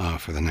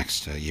for the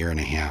next year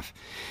and a half.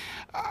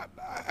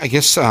 I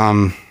guess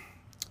in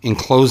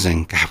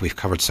closing, God, we've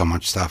covered so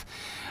much stuff.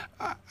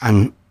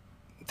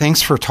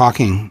 Thanks for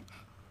talking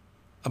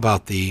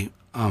about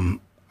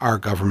our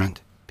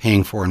government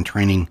paying for and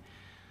training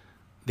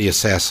the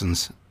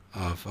assassins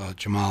of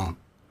Jamal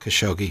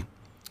Khashoggi.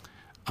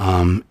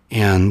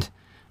 And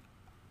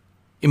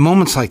in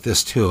moments like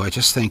this, too, I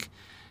just think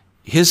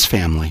his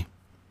family,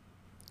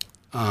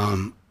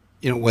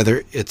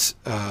 whether it's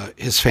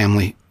his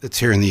family that's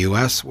here in the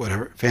U.S.,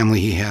 whatever family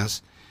he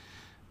has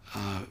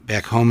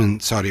back home in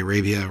Saudi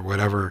Arabia or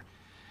whatever,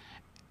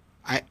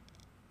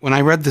 when I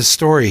read this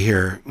story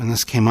here, when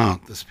this came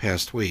out this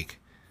past week,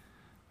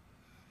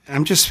 and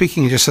I'm just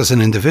speaking just as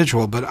an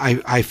individual, but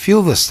I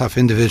feel this stuff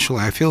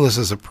individually. I feel this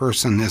as a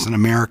person, as an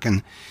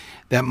American,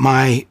 that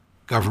my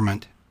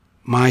government,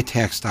 my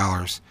tax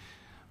dollars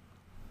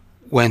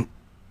went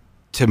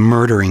to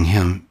murdering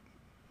him,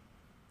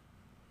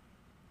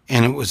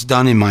 and it was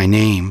done in my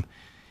name,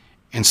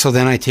 and so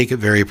then I take it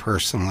very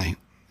personally.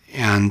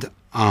 And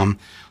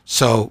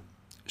so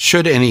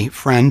should any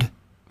friend,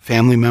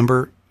 family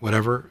member,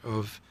 whatever,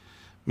 of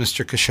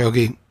Mr.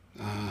 Khashoggi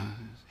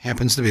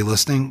happens to be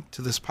listening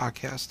to this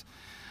podcast,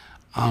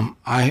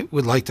 I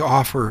would like to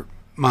offer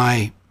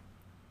my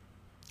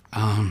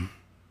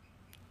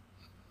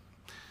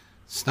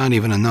it's not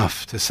even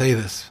enough to say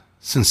this,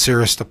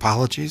 sincerest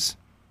apologies,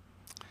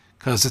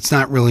 because it's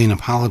not really an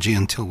apology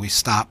until we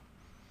stop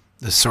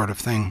this sort of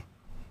thing.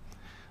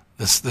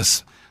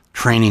 this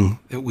training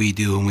that we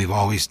do and we've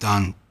always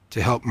done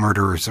to help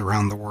murderers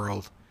around the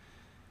world.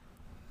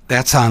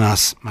 That's on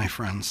us, my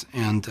friends.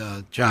 And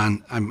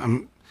John,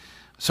 I'm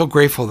so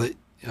grateful that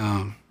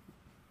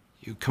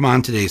you come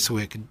on today so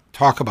we could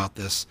talk about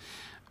this.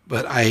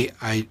 But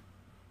I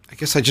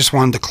guess I just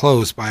wanted to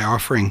close by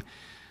offering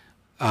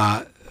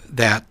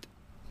that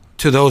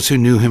to those who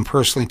knew him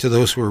personally, to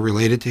those who were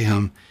related to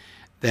him,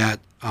 that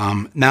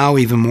now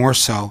even more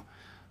so,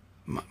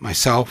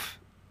 myself,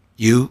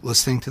 you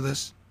listening to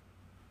this,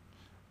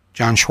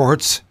 John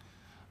Schwartz,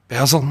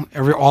 Basil,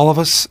 all of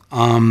us,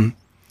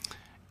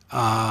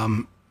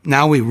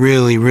 now we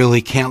really,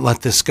 really can't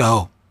let this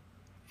go.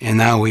 And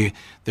now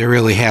there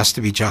really has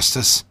to be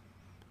justice,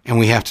 and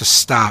we have to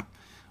stop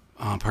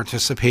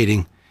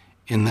participating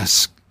in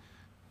this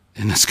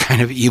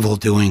kind of evil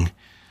doing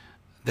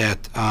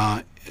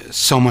that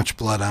so much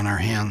blood on our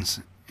hands.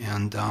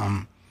 And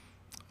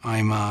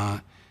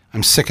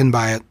I'm sickened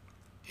by it,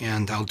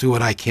 and I'll do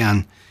what I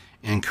can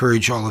and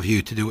encourage all of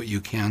you to do what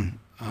you can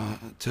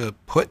to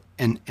put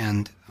an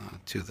end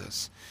to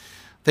this.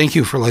 Thank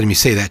you for letting me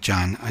say that,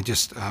 John. I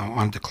just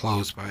wanted to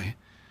close by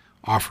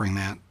offering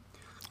that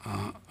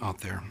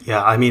out there.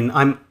 Yeah, I mean,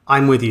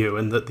 I'm with you,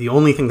 and the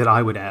only thing that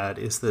I would add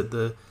is that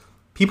the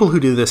people who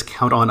do this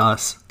count on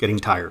us getting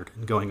tired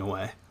and going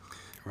away.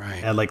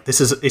 Right. And like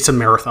it's a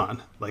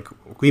marathon. Like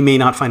we may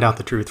not find out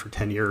the truth for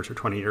 10 years or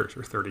 20 years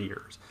or 30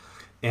 years.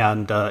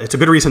 And it's a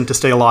good reason to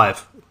stay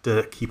alive,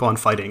 to keep on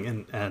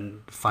fighting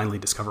and finally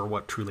discover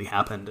what truly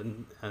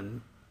happened.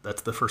 And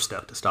that's the first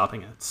step to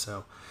stopping it.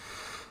 So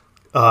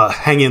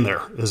hang in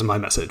there is my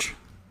message.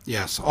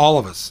 Yes, all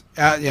of us.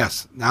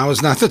 Yes, now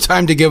is not the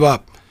time to give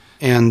up.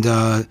 And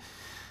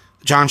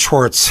John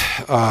Schwartz,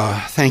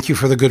 thank you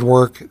for the good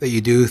work that you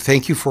do.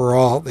 Thank you for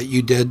all that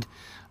you did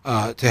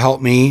to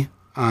help me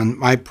on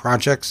my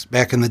projects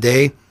back in the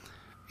day,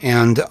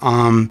 and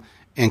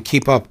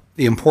keep up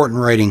the important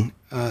writing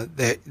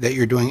that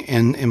you're doing.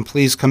 And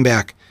please come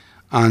back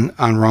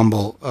on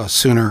Rumble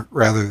sooner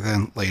rather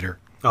than later.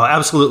 Oh,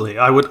 absolutely.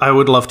 I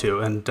would love to.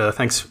 And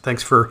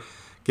thanks for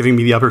giving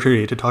me the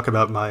opportunity to talk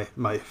about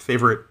my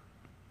favorite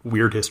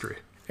weird history.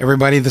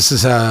 Everybody, this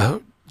is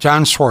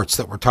John Schwartz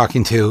that we're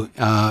talking to.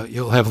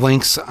 You'll have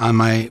links on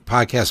my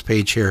podcast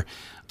page here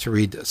to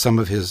read some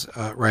of his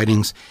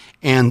writings.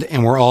 And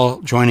we're all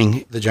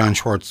joining the John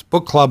Schwartz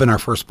Book Club, and our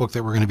first book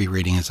that we're going to be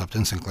reading is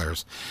Upton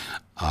Sinclair's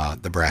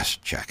The Brass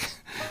Check.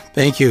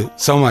 Thank you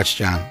so much,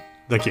 John.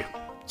 Thank you.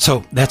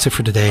 So that's it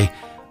for today.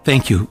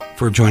 Thank you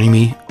for joining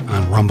me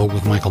on Rumble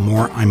with Michael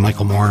Moore. I'm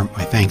Michael Moore.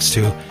 My thanks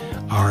to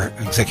our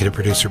executive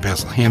producer,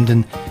 Basil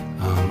Hamden,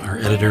 our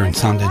editor and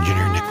sound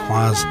engineer, Nick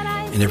Quaz,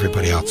 and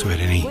everybody else who had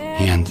any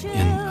hand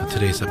in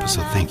today's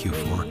episode. Thank you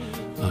for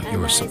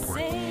your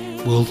support.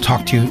 We'll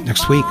talk to you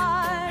next week.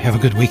 Have a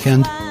good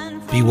weekend.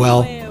 Be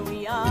well.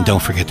 And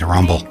don't forget to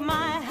Rumble.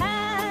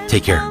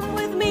 Take care.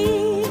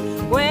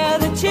 Where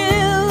the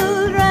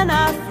children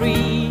are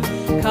free.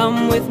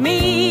 Come with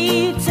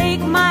me.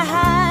 Take my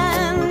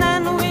hand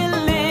and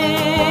we'll live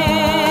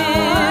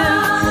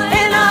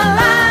in a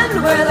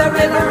land where the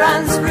river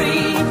runs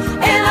free.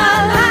 In a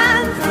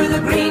land through the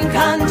green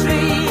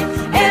country.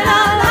 In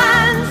a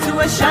land to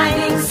a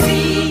shining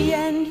sea.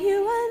 And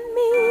you and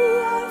me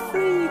are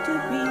free to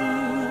be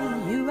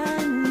you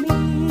and me.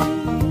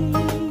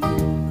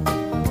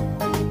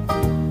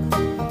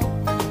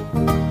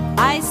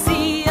 I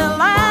see a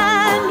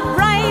land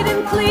bright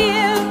and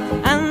clear,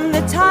 and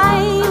the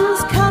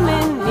time's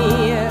coming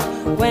near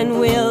when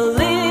we'll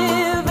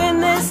live in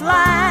this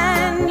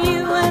land,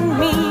 you and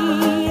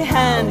me,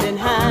 hand in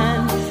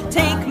hand.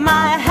 Take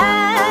my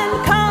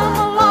hand, come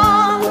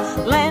along,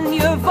 lend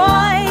your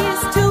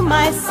voice to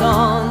my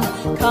song.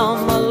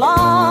 Come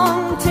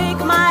along, take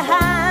my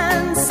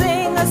hand,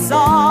 sing a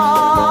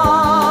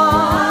song.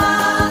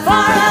 For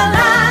a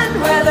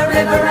land where the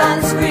river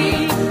runs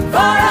free, for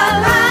a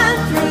land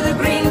through the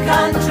green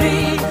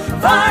country,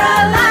 for a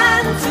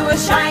land to a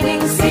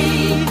shining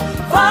sea,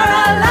 for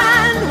a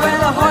land where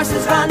the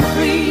horses run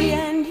free.